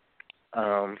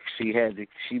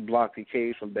 she blocked the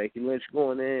cage from Becky Lynch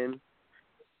going in.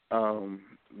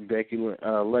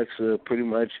 Alexa pretty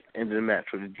much ended the match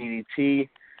with a DDT.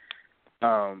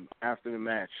 After the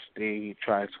match, they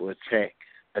tried to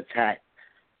attack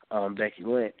Becky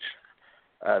Lynch.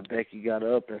 Becky got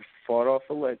up and fought off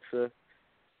Alexa,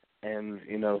 and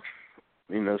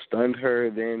stunned her.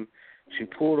 Then she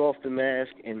pulled off the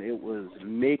mask, and it was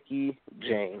Mickie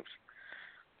James.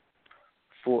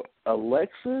 For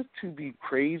Alexa to be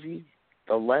crazy,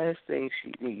 the last thing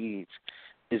she needs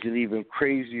is an even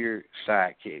crazier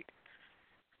sidekick.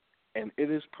 And it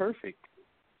is perfect.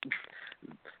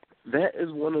 That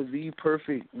is one of the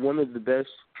best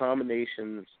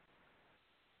combinations,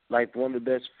 like one of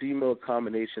the best female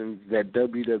combinations that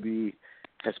WWE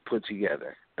has put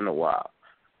together in a while.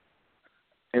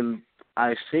 And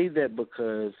I say that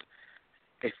because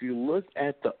if you look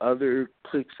at the other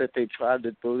cliques that they tried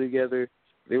to throw together,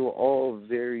 they were all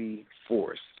very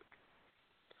forced.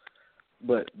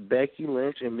 But Becky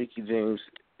Lynch and Mickie James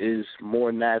is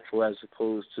more natural as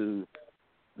opposed to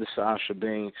the Sasha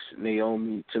Banks,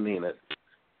 Naomi, Tamina.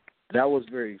 That was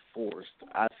very forced.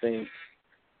 I think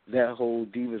that whole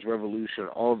Divas Revolution,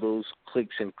 all those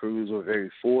cliques and crews were very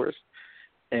forced.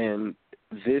 And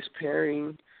this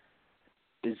pairing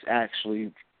it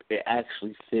actually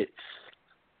fits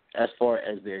as far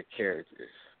as their characters.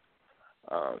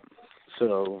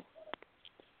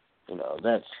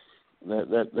 That's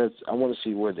I want to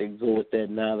see where they go with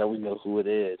that now that we know who it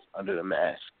is under the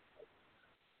mask.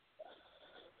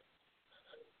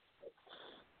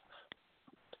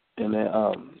 And then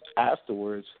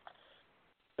afterwards,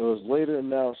 it was later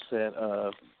announced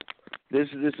that this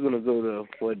is going to go to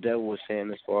what Devil was saying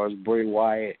as far as Bray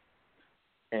Wyatt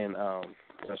and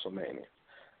WrestleMania.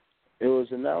 It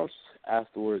was announced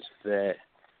afterwards that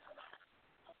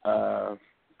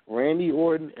Randy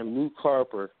Orton and Luke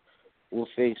Harper will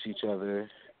face each other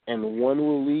and one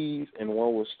will leave and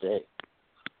one will stay.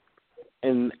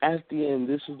 And at the end,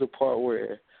 this is the part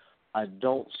where I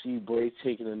don't see Bray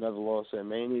taking another loss at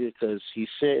Mania, because he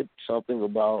said something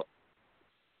about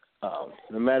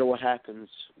no matter what happens,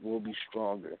 we'll be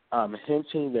stronger. I'm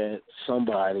hinting that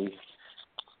somebody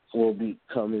will be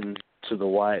coming to the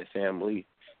Wyatt family.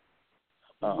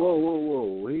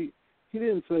 Whoa. He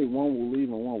didn't say one will leave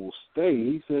and one will stay.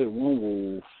 He said one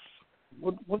will...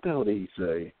 What the hell did he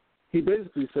say? He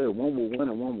basically said one will win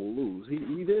and one will lose.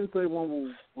 He didn't say one will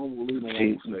leave and one will stay.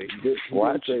 He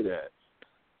didn't say that.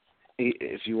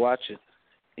 If you watch it,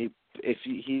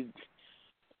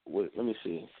 wait, let me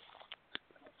see.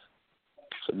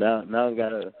 So now I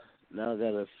gotta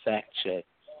fact check.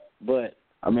 But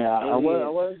I mean, I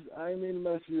didn't mean to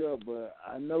mess you up, but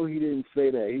I know he didn't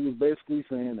say that. He was basically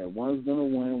saying that one's gonna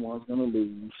win, one's gonna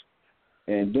lose,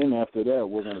 and then after that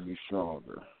we're gonna be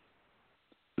stronger.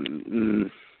 Mm-hmm.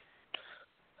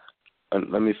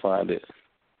 Let me find it.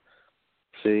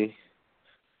 See?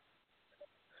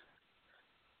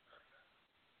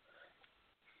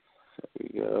 There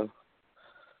we go.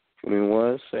 Give me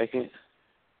 1 second.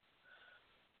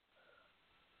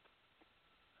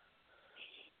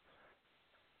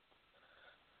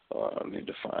 Oh, I need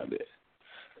to find it.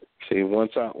 See,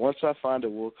 once I find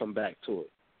it, we'll come back to it.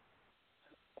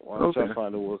 I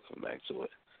find it, we'll come back to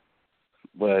it.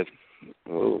 But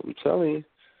I'm telling you.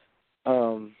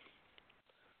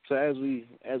 So as we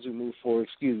move forward,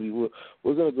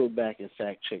 we're gonna go back and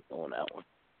fact check on that one.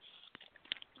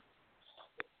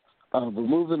 But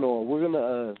moving on, we're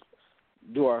gonna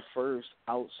do our first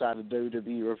outside of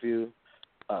WWE review.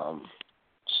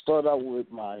 Start out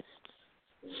with my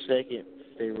second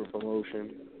favorite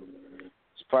promotion.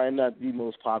 It's probably not the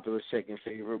most popular second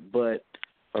favorite, but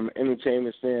from an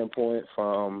entertainment standpoint,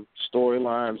 from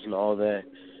storylines and all that,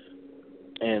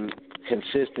 and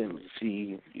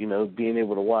consistency, being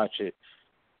able to watch it,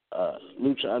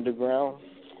 Lucha Underground.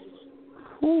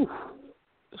 Whew.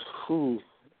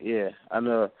 Yeah, I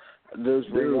know. Those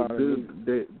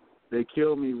they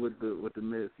killed me with the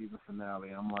mid-season finale.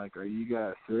 I'm like, are you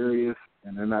guys serious?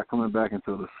 And they're not coming back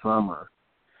until the summer.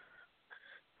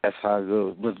 That's how it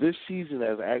goes. But this season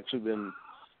has actually been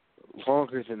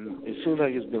longer than, it seems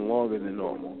like it's been longer than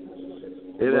normal.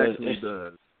 It actually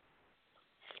does.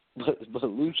 But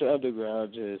Lucha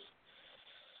Underground just,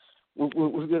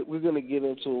 we're gonna get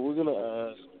into it. We're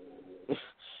gonna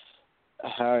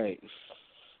all right.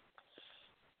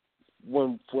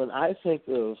 When I think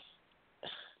of,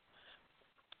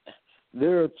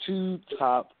 there are two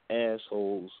top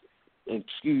assholes,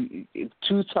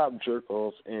 two top jerk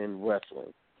offs in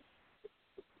wrestling.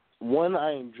 One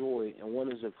I enjoy, and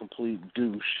one is a complete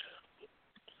douche.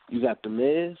 You got The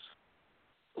Miz,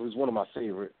 who's one of my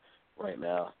favorite right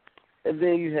now, and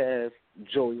then you have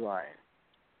Joey Ryan.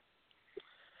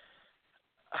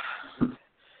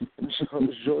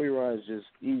 Joey Ryan's just,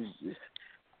 he's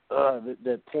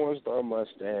that porn star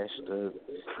mustache. The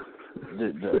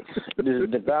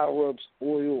guy rubs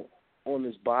oil on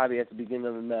his body at the beginning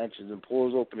of the matches and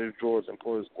pours open his drawers and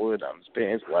pours oil down his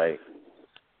pants. Like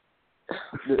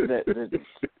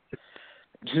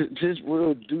just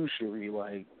real douchery.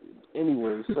 Like,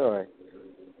 anyway, sorry.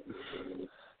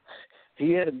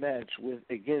 He had a match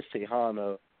against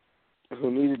Tejano,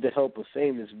 who needed the help of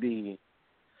Famous B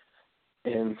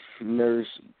and Nurse.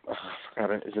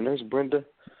 Is it Nurse Brenda?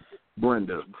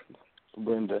 Nurse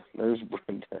Brenda.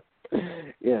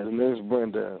 Yeah, Nurse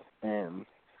Brenda. And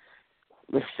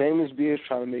the Famous B is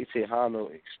trying to make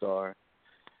Tejano a star.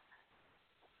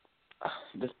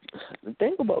 The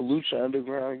thing about Lucha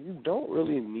Underground, you don't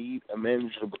really need a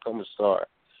manager to become a star.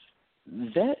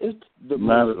 That is the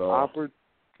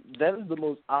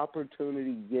most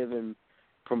opportunity given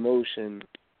promotion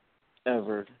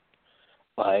ever.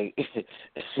 Like,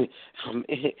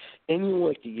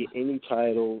 anyone can get any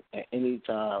title at any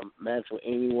time, match with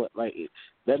anyone. Like,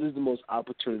 that is the most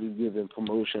opportunity given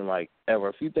promotion, like, ever.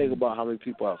 If you think about how many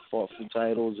people have fought for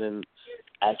titles and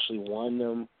actually won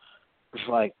them,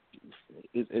 like,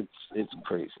 it's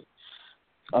crazy.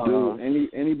 Dude,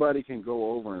 anybody can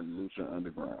go over in Lucha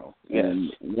Underground. Yes.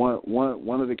 And one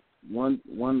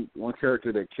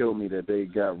character that killed me that they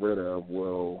got rid of,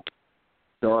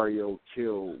 Dario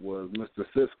killed, was Mr.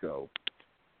 Cisco,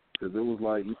 because it was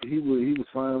like he was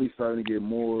finally starting to get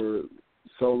more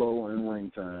solo and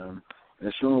ring time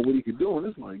and showing what he could do, and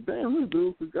it's like, damn, this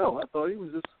dude could go. I thought he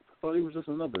was just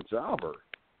another jobber,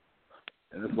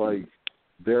 and it's like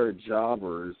their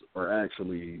jobbers are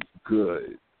actually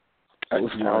good.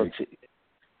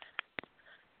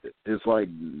 It's like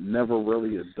never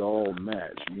really a dull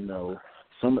match,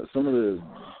 Some of the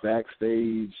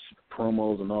backstage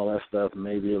promos and all that stuff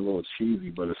may be a little cheesy,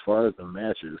 but as far as the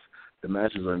matches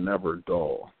are never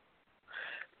dull.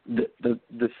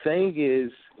 The thing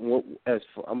is,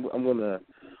 I'm gonna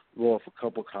go off a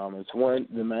couple comments. One,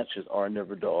 the matches are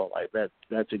never dull. Like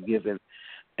that's a given,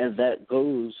 and that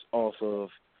goes off of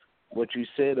what you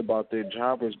said about their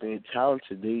jobbers being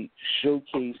talented. They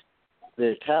showcase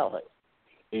their talent.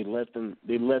 They let them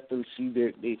see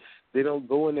they don't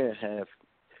go in there and have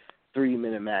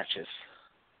 3-minute matches.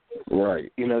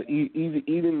 Right. You know,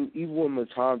 even when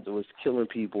Matanza was killing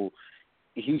people,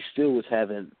 he still was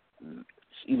having,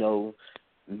 you know,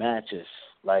 matches.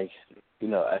 Like, you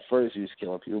know, at first he was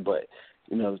killing people, but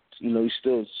you know, he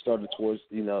still started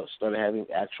having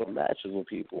actual matches with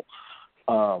people.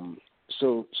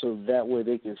 So that way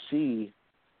they can see,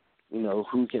 you know,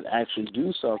 who can actually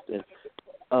do something.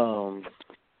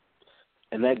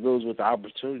 And that goes with the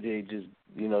opportunity. They just,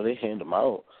 you know, they hand them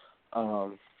out.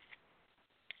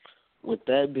 With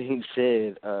that being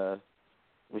said,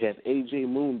 we have AJ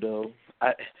Mundo.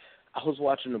 I was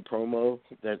watching the promo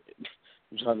that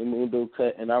Johnny Mundo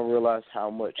cut, and I realized how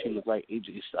much he looked like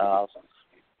AJ Styles.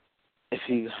 If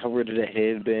he got rid of the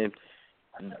headband,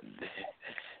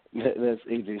 that's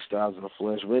AJ Styles in the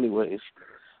flesh. But anyways,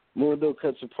 Mundo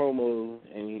cuts a promo,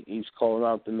 and he's calling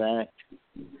out the Mac.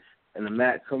 And the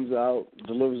Mac comes out,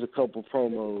 delivers a couple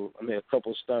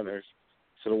stunners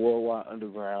to the Worldwide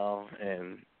Underground,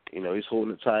 and, you know, he's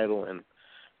holding the title, and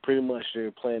pretty much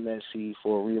they're playing that seed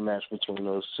for a rematch between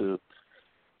those two.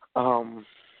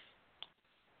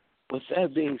 With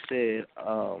that being said,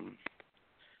 I'll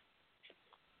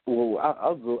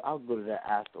go to that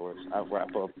afterwards. I'll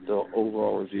wrap up the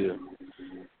overall review.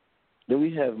 Then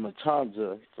we have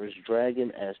Matanza versus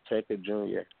Dragon Azteca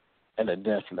Jr. in a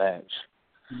death match.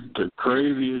 The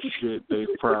craziest shit they've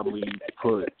probably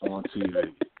put on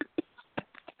TV.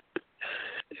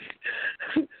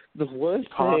 The one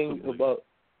thing about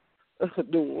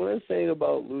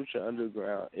Lucha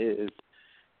Underground is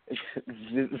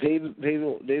they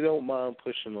don't mind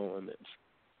pushing the limits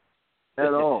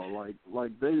at all.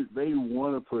 Like they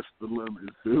want to push the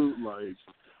limits, dude. Like,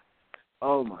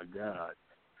 oh my god,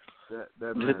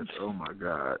 that match. Oh my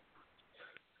god,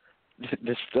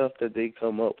 the stuff that they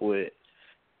come up with.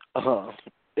 The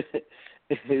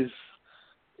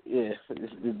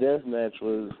death match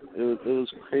was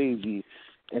crazy,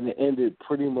 and it ended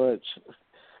pretty much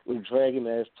with Dragon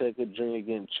Azteca Jr.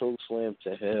 getting chokeslammed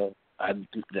to hell.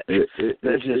 It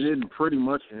didn't pretty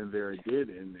much end there. It did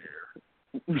end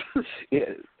there.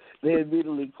 Yeah, they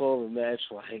immediately called the match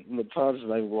like Matanza's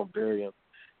not even going to bury him.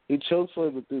 He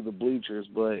chokeslammed him through the bleachers,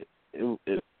 but it was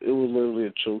literally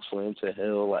a chokeslam to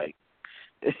hell. Like,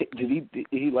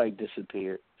 he like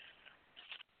disappeared.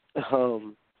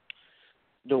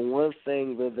 The one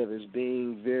thing that is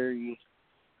being very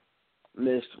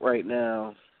missed right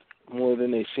now, more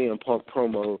than a CM Punk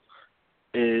promo,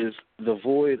 is the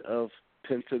void of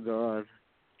Pentagon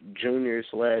Junior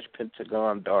 /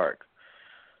 Pentagon Dark.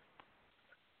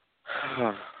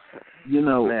 You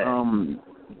know,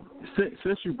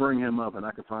 since you bring him up, and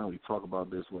I can finally talk about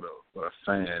this with a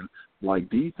fan, like,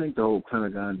 do you think the whole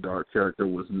Pentagon Dark character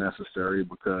was necessary?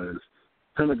 Because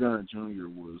Pentagon Jr.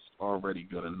 was already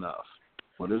good enough,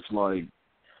 but it's like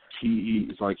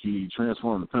he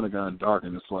transformed the Pentagon Dark,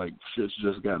 and it's like shit's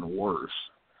just gotten worse.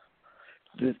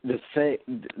 The thing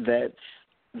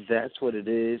that's what it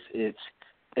is. It's,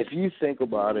 if you think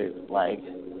about it, like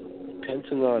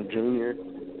Pentagon Jr.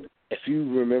 If you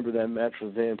remember that match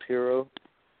with Vampiro,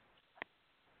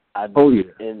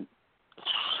 and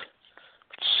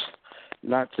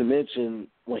not to mention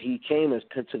when he came as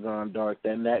Pentagon Dark,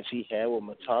 that match he had with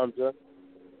Matanza,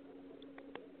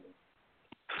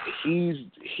 he's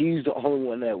the only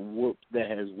one that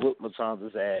has whooped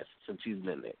Matanza's ass since he's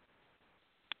been there.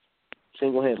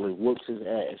 Single-handedly whoops his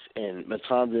ass, and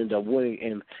Matanza ended up winning,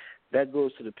 and that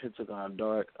goes to the Pentagon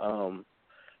Dark.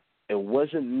 It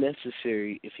wasn't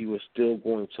necessary if he was still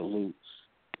going to lose.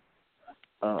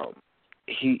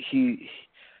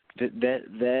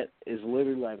 That is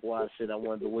literally like why I said I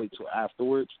wanted to wait till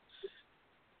afterwards.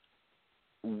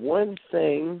 One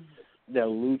thing that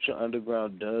Lucha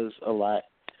Underground does a lot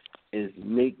is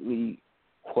make me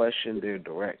question their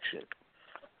direction.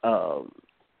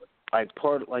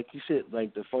 Like you said,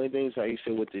 like the funny things how you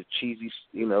said with the cheesy,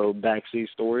 backstage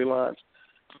storylines.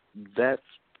 That's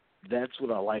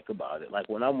what I like about it. Like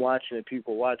when I'm watching and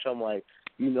people watch, I'm like,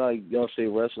 y'all say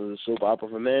wrestling is a soap opera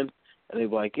for men, and they're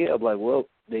like, yeah. I'm like, well,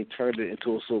 they turned it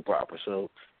into a soap opera,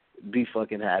 so be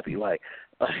fucking happy. Like,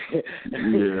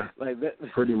 yeah, like that.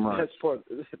 Pretty much.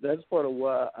 That's part of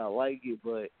why I like it,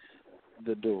 but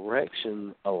the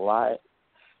direction a lot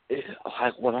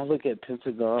like when I look at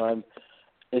Pentagon,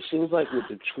 it seems like with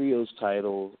the trios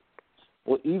title,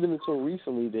 well, even until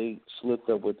recently they slipped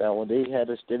up with that one. They had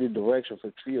a steady direction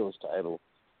for trios title.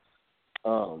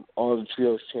 All the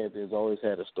trios champions always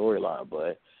had a storyline,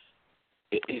 but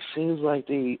it seems like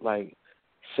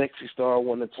Sexy Star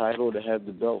won the title to have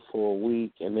the belt for a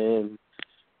week, and then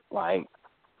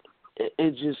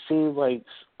it just seems like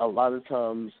a lot of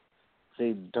times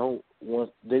they don't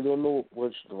know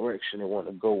which direction they want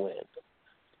to go in.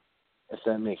 If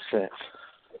that makes sense.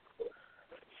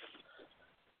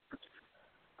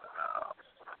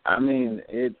 I mean,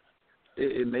 it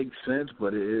makes sense,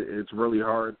 but it's really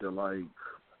hard to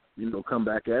come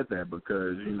back at that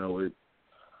because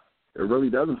it really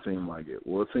doesn't seem like it.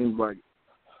 Well, it seems like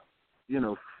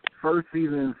first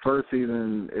season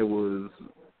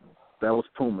that was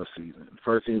Puma season.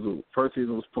 First season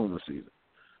was Puma season.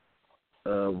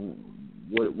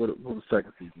 What was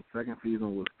second season? Second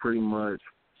season was pretty much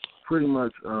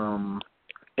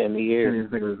in the year. I can't even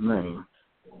think of his name.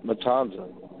 Matanza.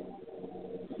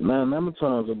 No, not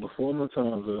Matanza. Before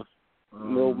Matanza.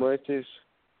 Mil Muertes?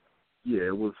 Yeah,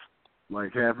 it was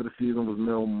like half of the season was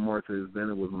Mil Muertes, then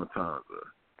it was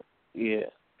Matanza. Yeah.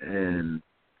 And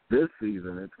this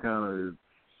season, it's kind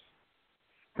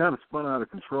of spun out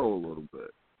of control a little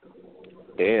bit.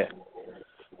 Yeah.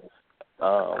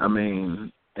 I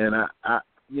mean, and I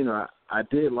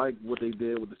did like what they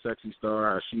did with the Sexy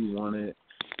Star, how she won it,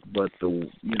 but for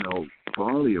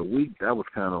only a week, that was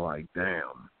kind of like,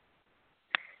 damn.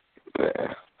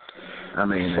 Yeah. I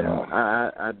mean,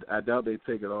 I doubt they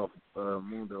take it off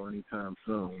Mundo anytime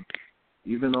soon.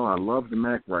 Even though I love the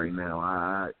Mac right now,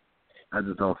 I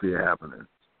just don't see it happening.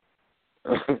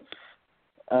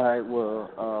 All right,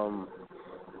 well,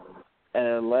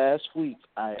 and last week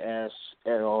I asked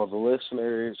all the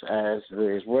listeners, as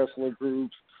various wrestling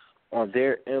groups, on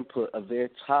their input of their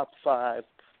top 5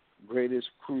 greatest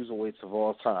cruiserweights of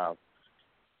all time.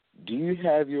 Do you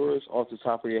have yours off the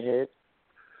top of your head?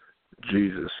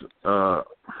 Jesus. So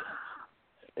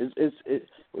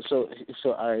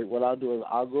all right, what I'll do is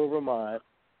I'll go over mine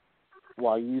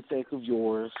while you think of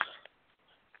yours,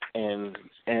 and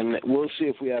we'll see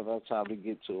if we have enough time to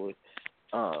get to it.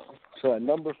 So at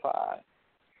number 5,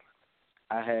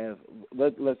 I have.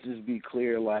 Let's just be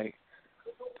clear. There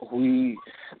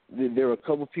were a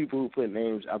couple people who put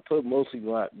names. I put mostly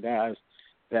guys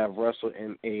that have wrestled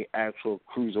in a actual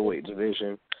cruiserweight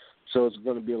division. So it's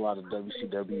going to be a lot of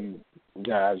WCW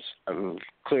guys. I mean,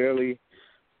 clearly,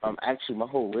 actually, my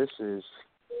whole list is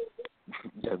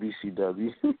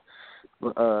WCW.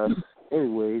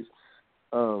 Anyways,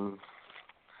 so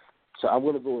I'm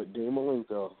going to go with Dean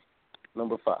Malenko,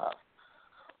 number 5.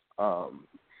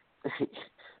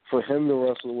 For him to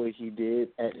wrestle the way he did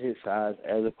at his size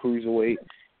as a cruiserweight,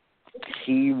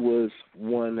 he was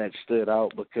one that stood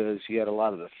out because he had a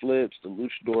lot of the flips, the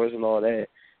luchadors, and all that.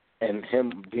 And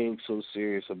him being so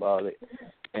serious about it.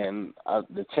 And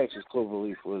the Texas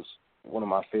Cloverleaf was one of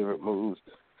my favorite moves.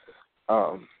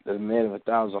 The Man of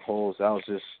 1,000 Holes, that was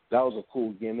a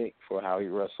cool gimmick for how he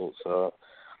wrestled. So,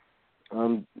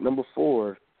 number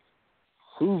 4,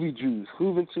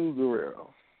 Juventud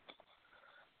Guerrero.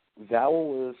 That one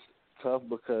was tough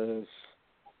because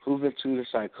Juventud and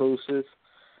Psychosis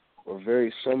were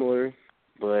very similar,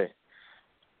 but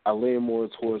I lean more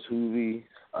towards Juvi.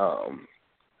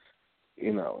 He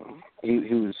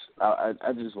was. I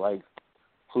just like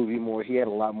Juvi more. He had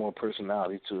a lot more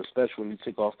personality too, especially when he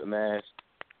took off the mask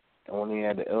and when he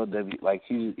had the LW.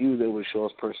 He was able to show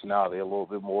his personality a little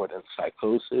bit more than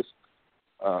Psychosis.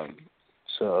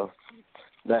 So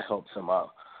that helps him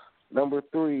out. Number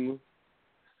 3,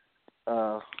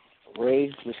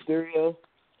 Rey Mysterio.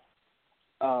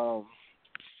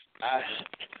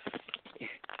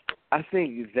 I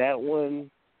think that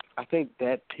one. I think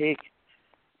that pick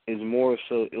is more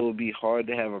so it would be hard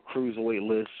to have a cruiserweight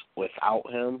list without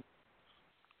him.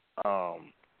 I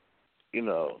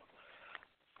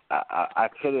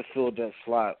could have filled that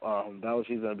slot. That was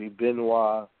either going to be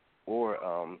Benoit or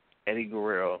Eddie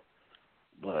Guerrero,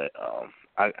 but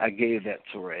I gave that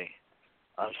to Ray.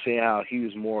 I'm saying how he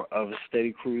was more of a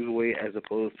steady cruiserweight as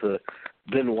opposed to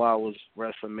Benoit was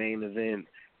wrestling main event,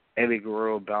 Eddie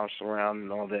Guerrero bounced around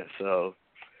and all that, so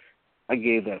I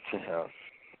gave that to him.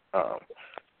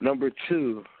 Number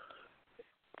 2,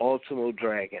 Ultimo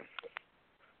Dragon.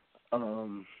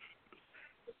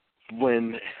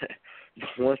 When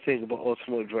one thing about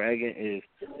Ultimo Dragon is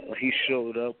when he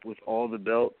showed up with all the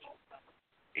belts,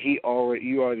 you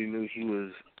already knew he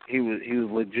was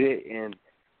legit in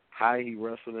how he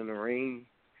wrestled in the ring.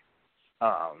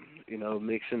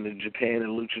 Mixing the Japan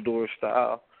and luchador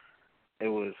style. It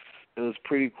was was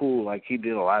pretty cool. Like, he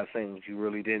did a lot of things you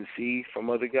really didn't see from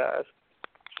other guys.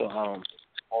 So,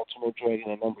 Ultimate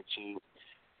Dragon at number 2.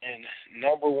 And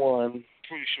number 1,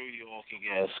 pretty sure you all can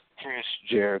guess, Chris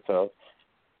Jericho.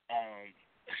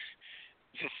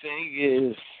 The thing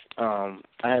is, I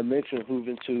had mentioned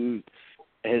Juventud,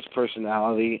 his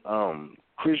personality.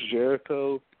 Chris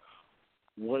Jericho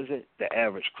wasn't the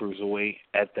average cruiserweight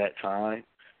at that time.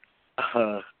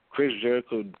 Chris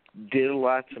Jericho did a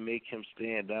lot to make him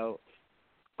stand out.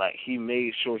 Like, he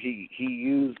made sure he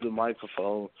used the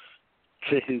microphone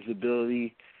to his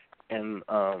ability. And,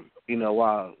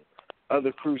 while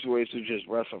other cruiserweights were just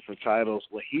wrestling for titles,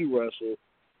 when he wrestled,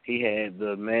 he had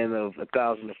the man of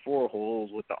 1,004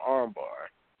 holes with the armbar,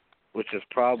 which is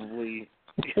probably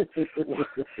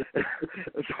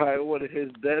one of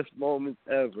his best moments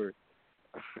ever.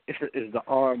 Is the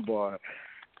armbar.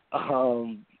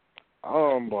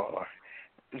 Armbar.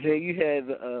 Then you had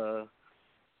the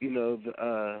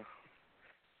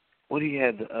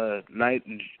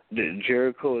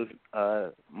Jericho,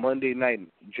 Monday Night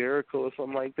Jericho or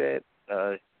something like that.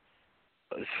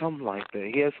 Something like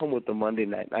that. He had something with the Monday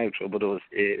Night Nitro, but it was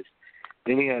his.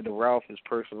 Then he had the Ralph as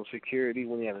personal security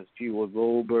when he had his feud with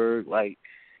Goldberg. Like,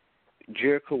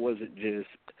 Jericho wasn't just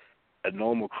a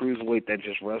normal cruiserweight that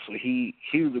just wrestled. He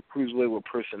was a cruiserweight with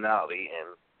personality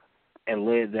and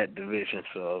led that division.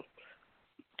 So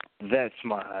that's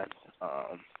mine.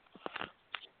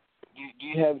 Do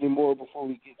you have any more before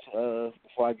I get to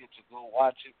go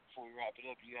watch it before we wrap it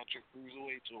up? You got your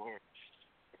cruiserweights or?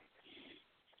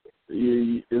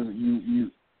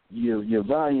 Your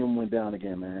volume went down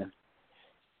again, man.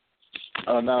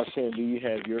 Now, Sam, do you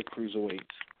have your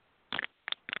cruiserweights?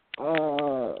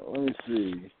 Let me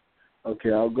see.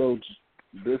 Okay, I'll go.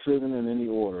 This isn't in any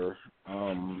order.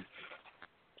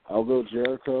 I'll go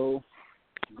Jericho,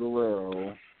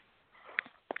 Guerrero,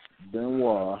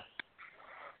 Benoit,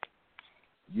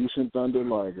 Jushin Thunder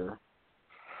Liger,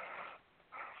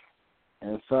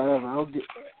 and 5. I'll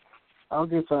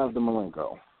get 5 to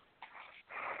Malenko.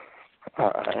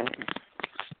 All right.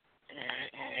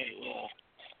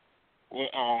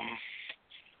 Well,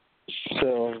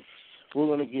 so we're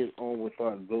gonna get on with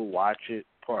our go watch it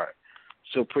part.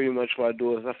 So pretty much what I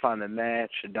do is I find a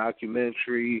match, a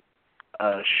documentary,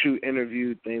 shoot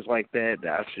interview, things like that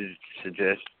I should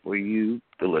suggest for you,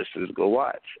 the listeners, go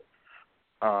watch.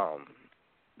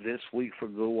 This week for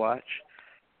Go Watch,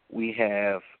 we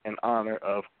have an honor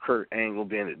of Kurt Angle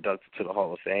being inducted to the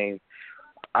Hall of Fame.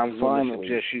 I'm going to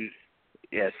suggest you.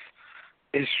 Yes,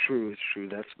 it's true. It's true.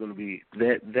 That's going to be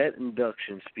that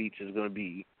induction speech is going to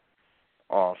be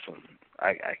awesome.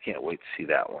 I can't wait to see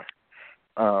that one.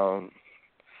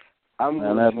 I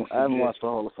haven't watched the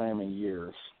Hall of Fame in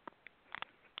years.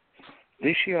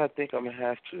 This year, I think I'm gonna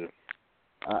have to.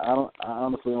 I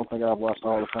honestly don't think I've watched the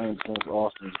Hall of Fame since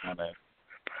Austin's done that.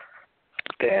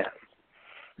 Damn.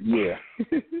 Yeah.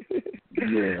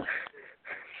 Yeah.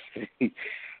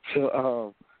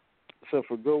 So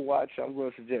for Go Watch, I'm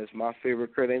going to suggest my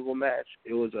favorite Kurt Angle match.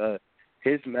 It was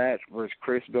his match versus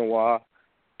Chris Benoit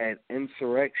at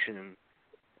Insurrection.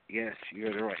 Yes, you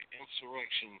heard it right.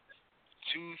 Insurrection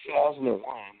 2001.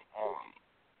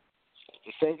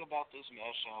 The thing about this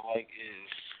match I like is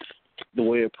the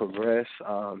way it progressed.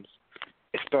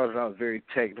 It started out very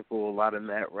technical, a lot of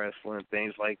mat wrestling,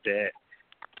 things like that.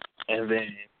 And then,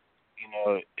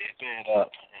 it sped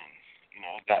up and,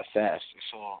 it got faster.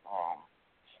 So,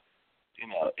 it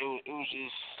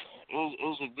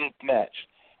was a good match.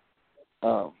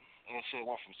 Like I said, it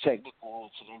went from technical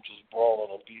to them just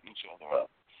brawling and beating each other up.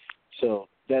 So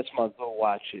that's my go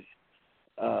watch it.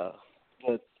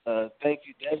 But thank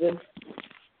you, Devin.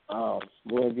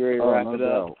 We're going to get ready to wrap it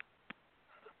up.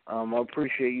 I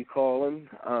appreciate you calling.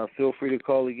 Feel free to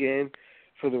call again.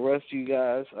 For the rest of you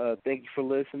guys, thank you for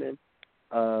listening.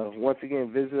 Once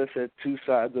again, visit us at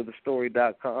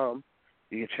twosidesofthestory.com.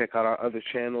 You can check out our other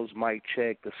channels, Mike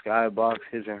Check, The Skybox,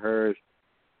 His and Hers.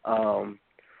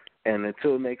 And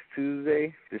until next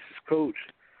Tuesday, this is Coach.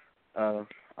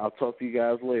 I'll talk to you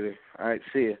guys later. All right,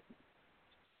 see ya.